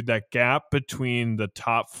with you, dude. That gap between the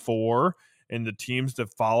top 4 and the teams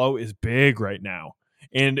that follow is big right now.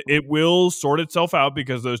 And it will sort itself out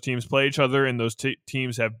because those teams play each other and those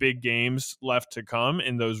teams have big games left to come,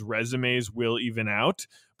 and those resumes will even out.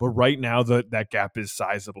 But right now, that gap is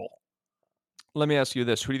sizable. Let me ask you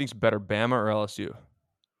this. Who do you think is better, Bama or LSU?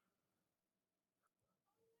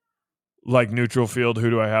 Like neutral field, who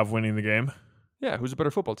do I have winning the game? Yeah, who's a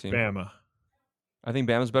better football team? Bama. I think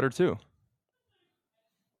Bama's better too.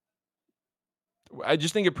 I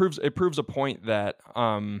just think it proves a point that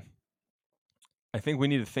I think we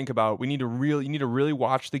need to think about. You need to really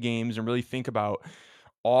watch the games and really think about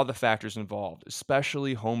all the factors involved,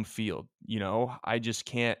 especially home field.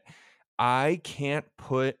 I can't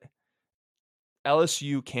put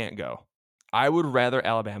LSU can't go. I would rather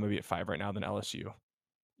Alabama be at 5 right now than LSU.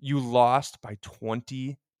 You lost by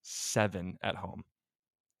 20 7 at home.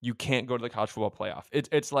 You can't go to the college football playoff.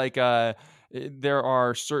 It's like there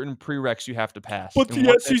are certain prereqs you have to pass. But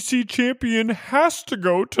the SEC champion has to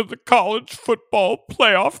go to the college football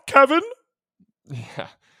playoff, Kevin. Yeah.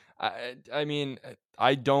 I mean,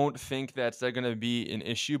 I don't think that's going to be an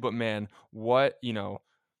issue, but man, what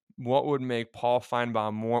would make Paul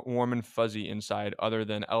Feinbaum more warm and fuzzy inside other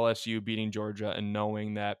than LSU beating Georgia and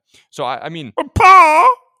knowing that? So, I mean, Pa!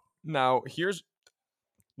 Now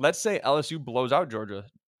let's say LSU blows out Georgia.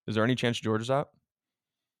 Is there any chance Georgia's out?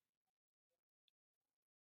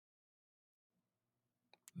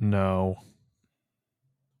 No.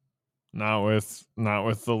 Not with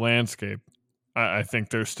the landscape. I think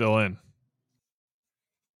they're still in.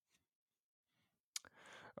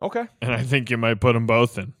 Okay. And I think you might put them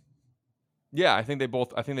both in. Yeah, I think they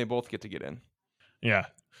both get to get in. Yeah.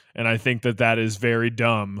 And I think that is very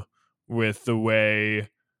dumb with the way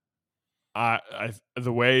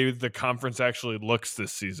the way the conference actually looks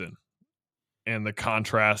this season and the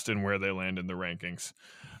contrast in where they land in the rankings.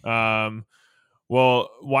 Well,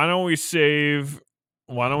 why don't we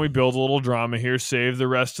build a little drama here, save the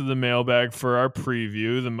rest of the mailbag for our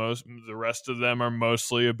preview. The rest of them are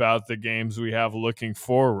mostly about the games we have looking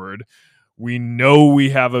forward. We know we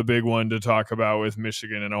have a big one to talk about with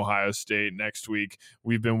Michigan and Ohio State next week.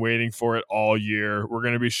 We've been waiting for it all year. We're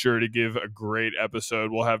going to be sure to give a great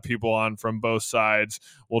episode. We'll have people on from both sides.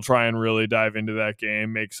 We'll try and really dive into that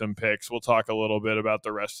game, make some picks. We'll talk a little bit about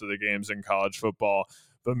the rest of the games in college football.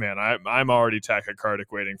 But man, I'm already tachycardic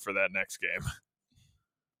waiting for that next game.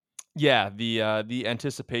 Yeah, the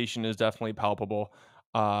anticipation is definitely palpable.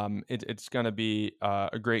 It's going to be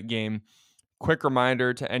a great game. Quick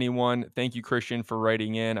reminder to anyone, thank you, Christian, for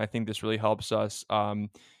writing in. I think this really helps us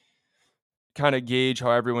kind of gauge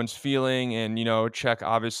how everyone's feeling and, check,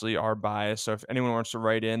 obviously, our bias. So if anyone wants to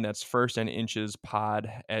write in, that's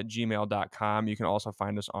firstandinchespod@gmail.com. You can also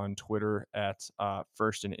find us on Twitter at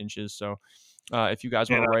firstandinches. So if you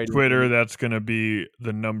guys want to write Twitter, that's going to be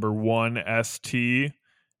the number 1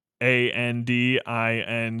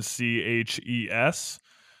 STANDINCHES.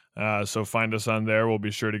 So find us on there. We'll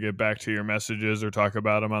be sure to get back to your messages or talk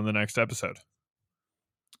about them on the next episode.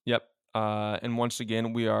 Yep. And once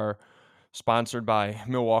again, we are sponsored by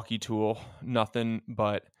Milwaukee Tool. Nothing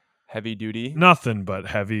but heavy duty. Nothing but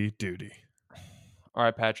heavy duty. All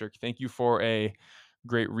right, Patrick. Thank you for a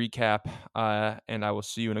great recap. And I will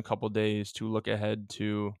see you in a couple days to look ahead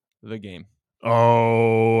to the game.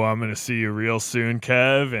 Oh, I'm going to see you real soon,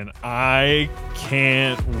 Kev, and I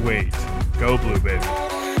can't wait. Go Blue, baby.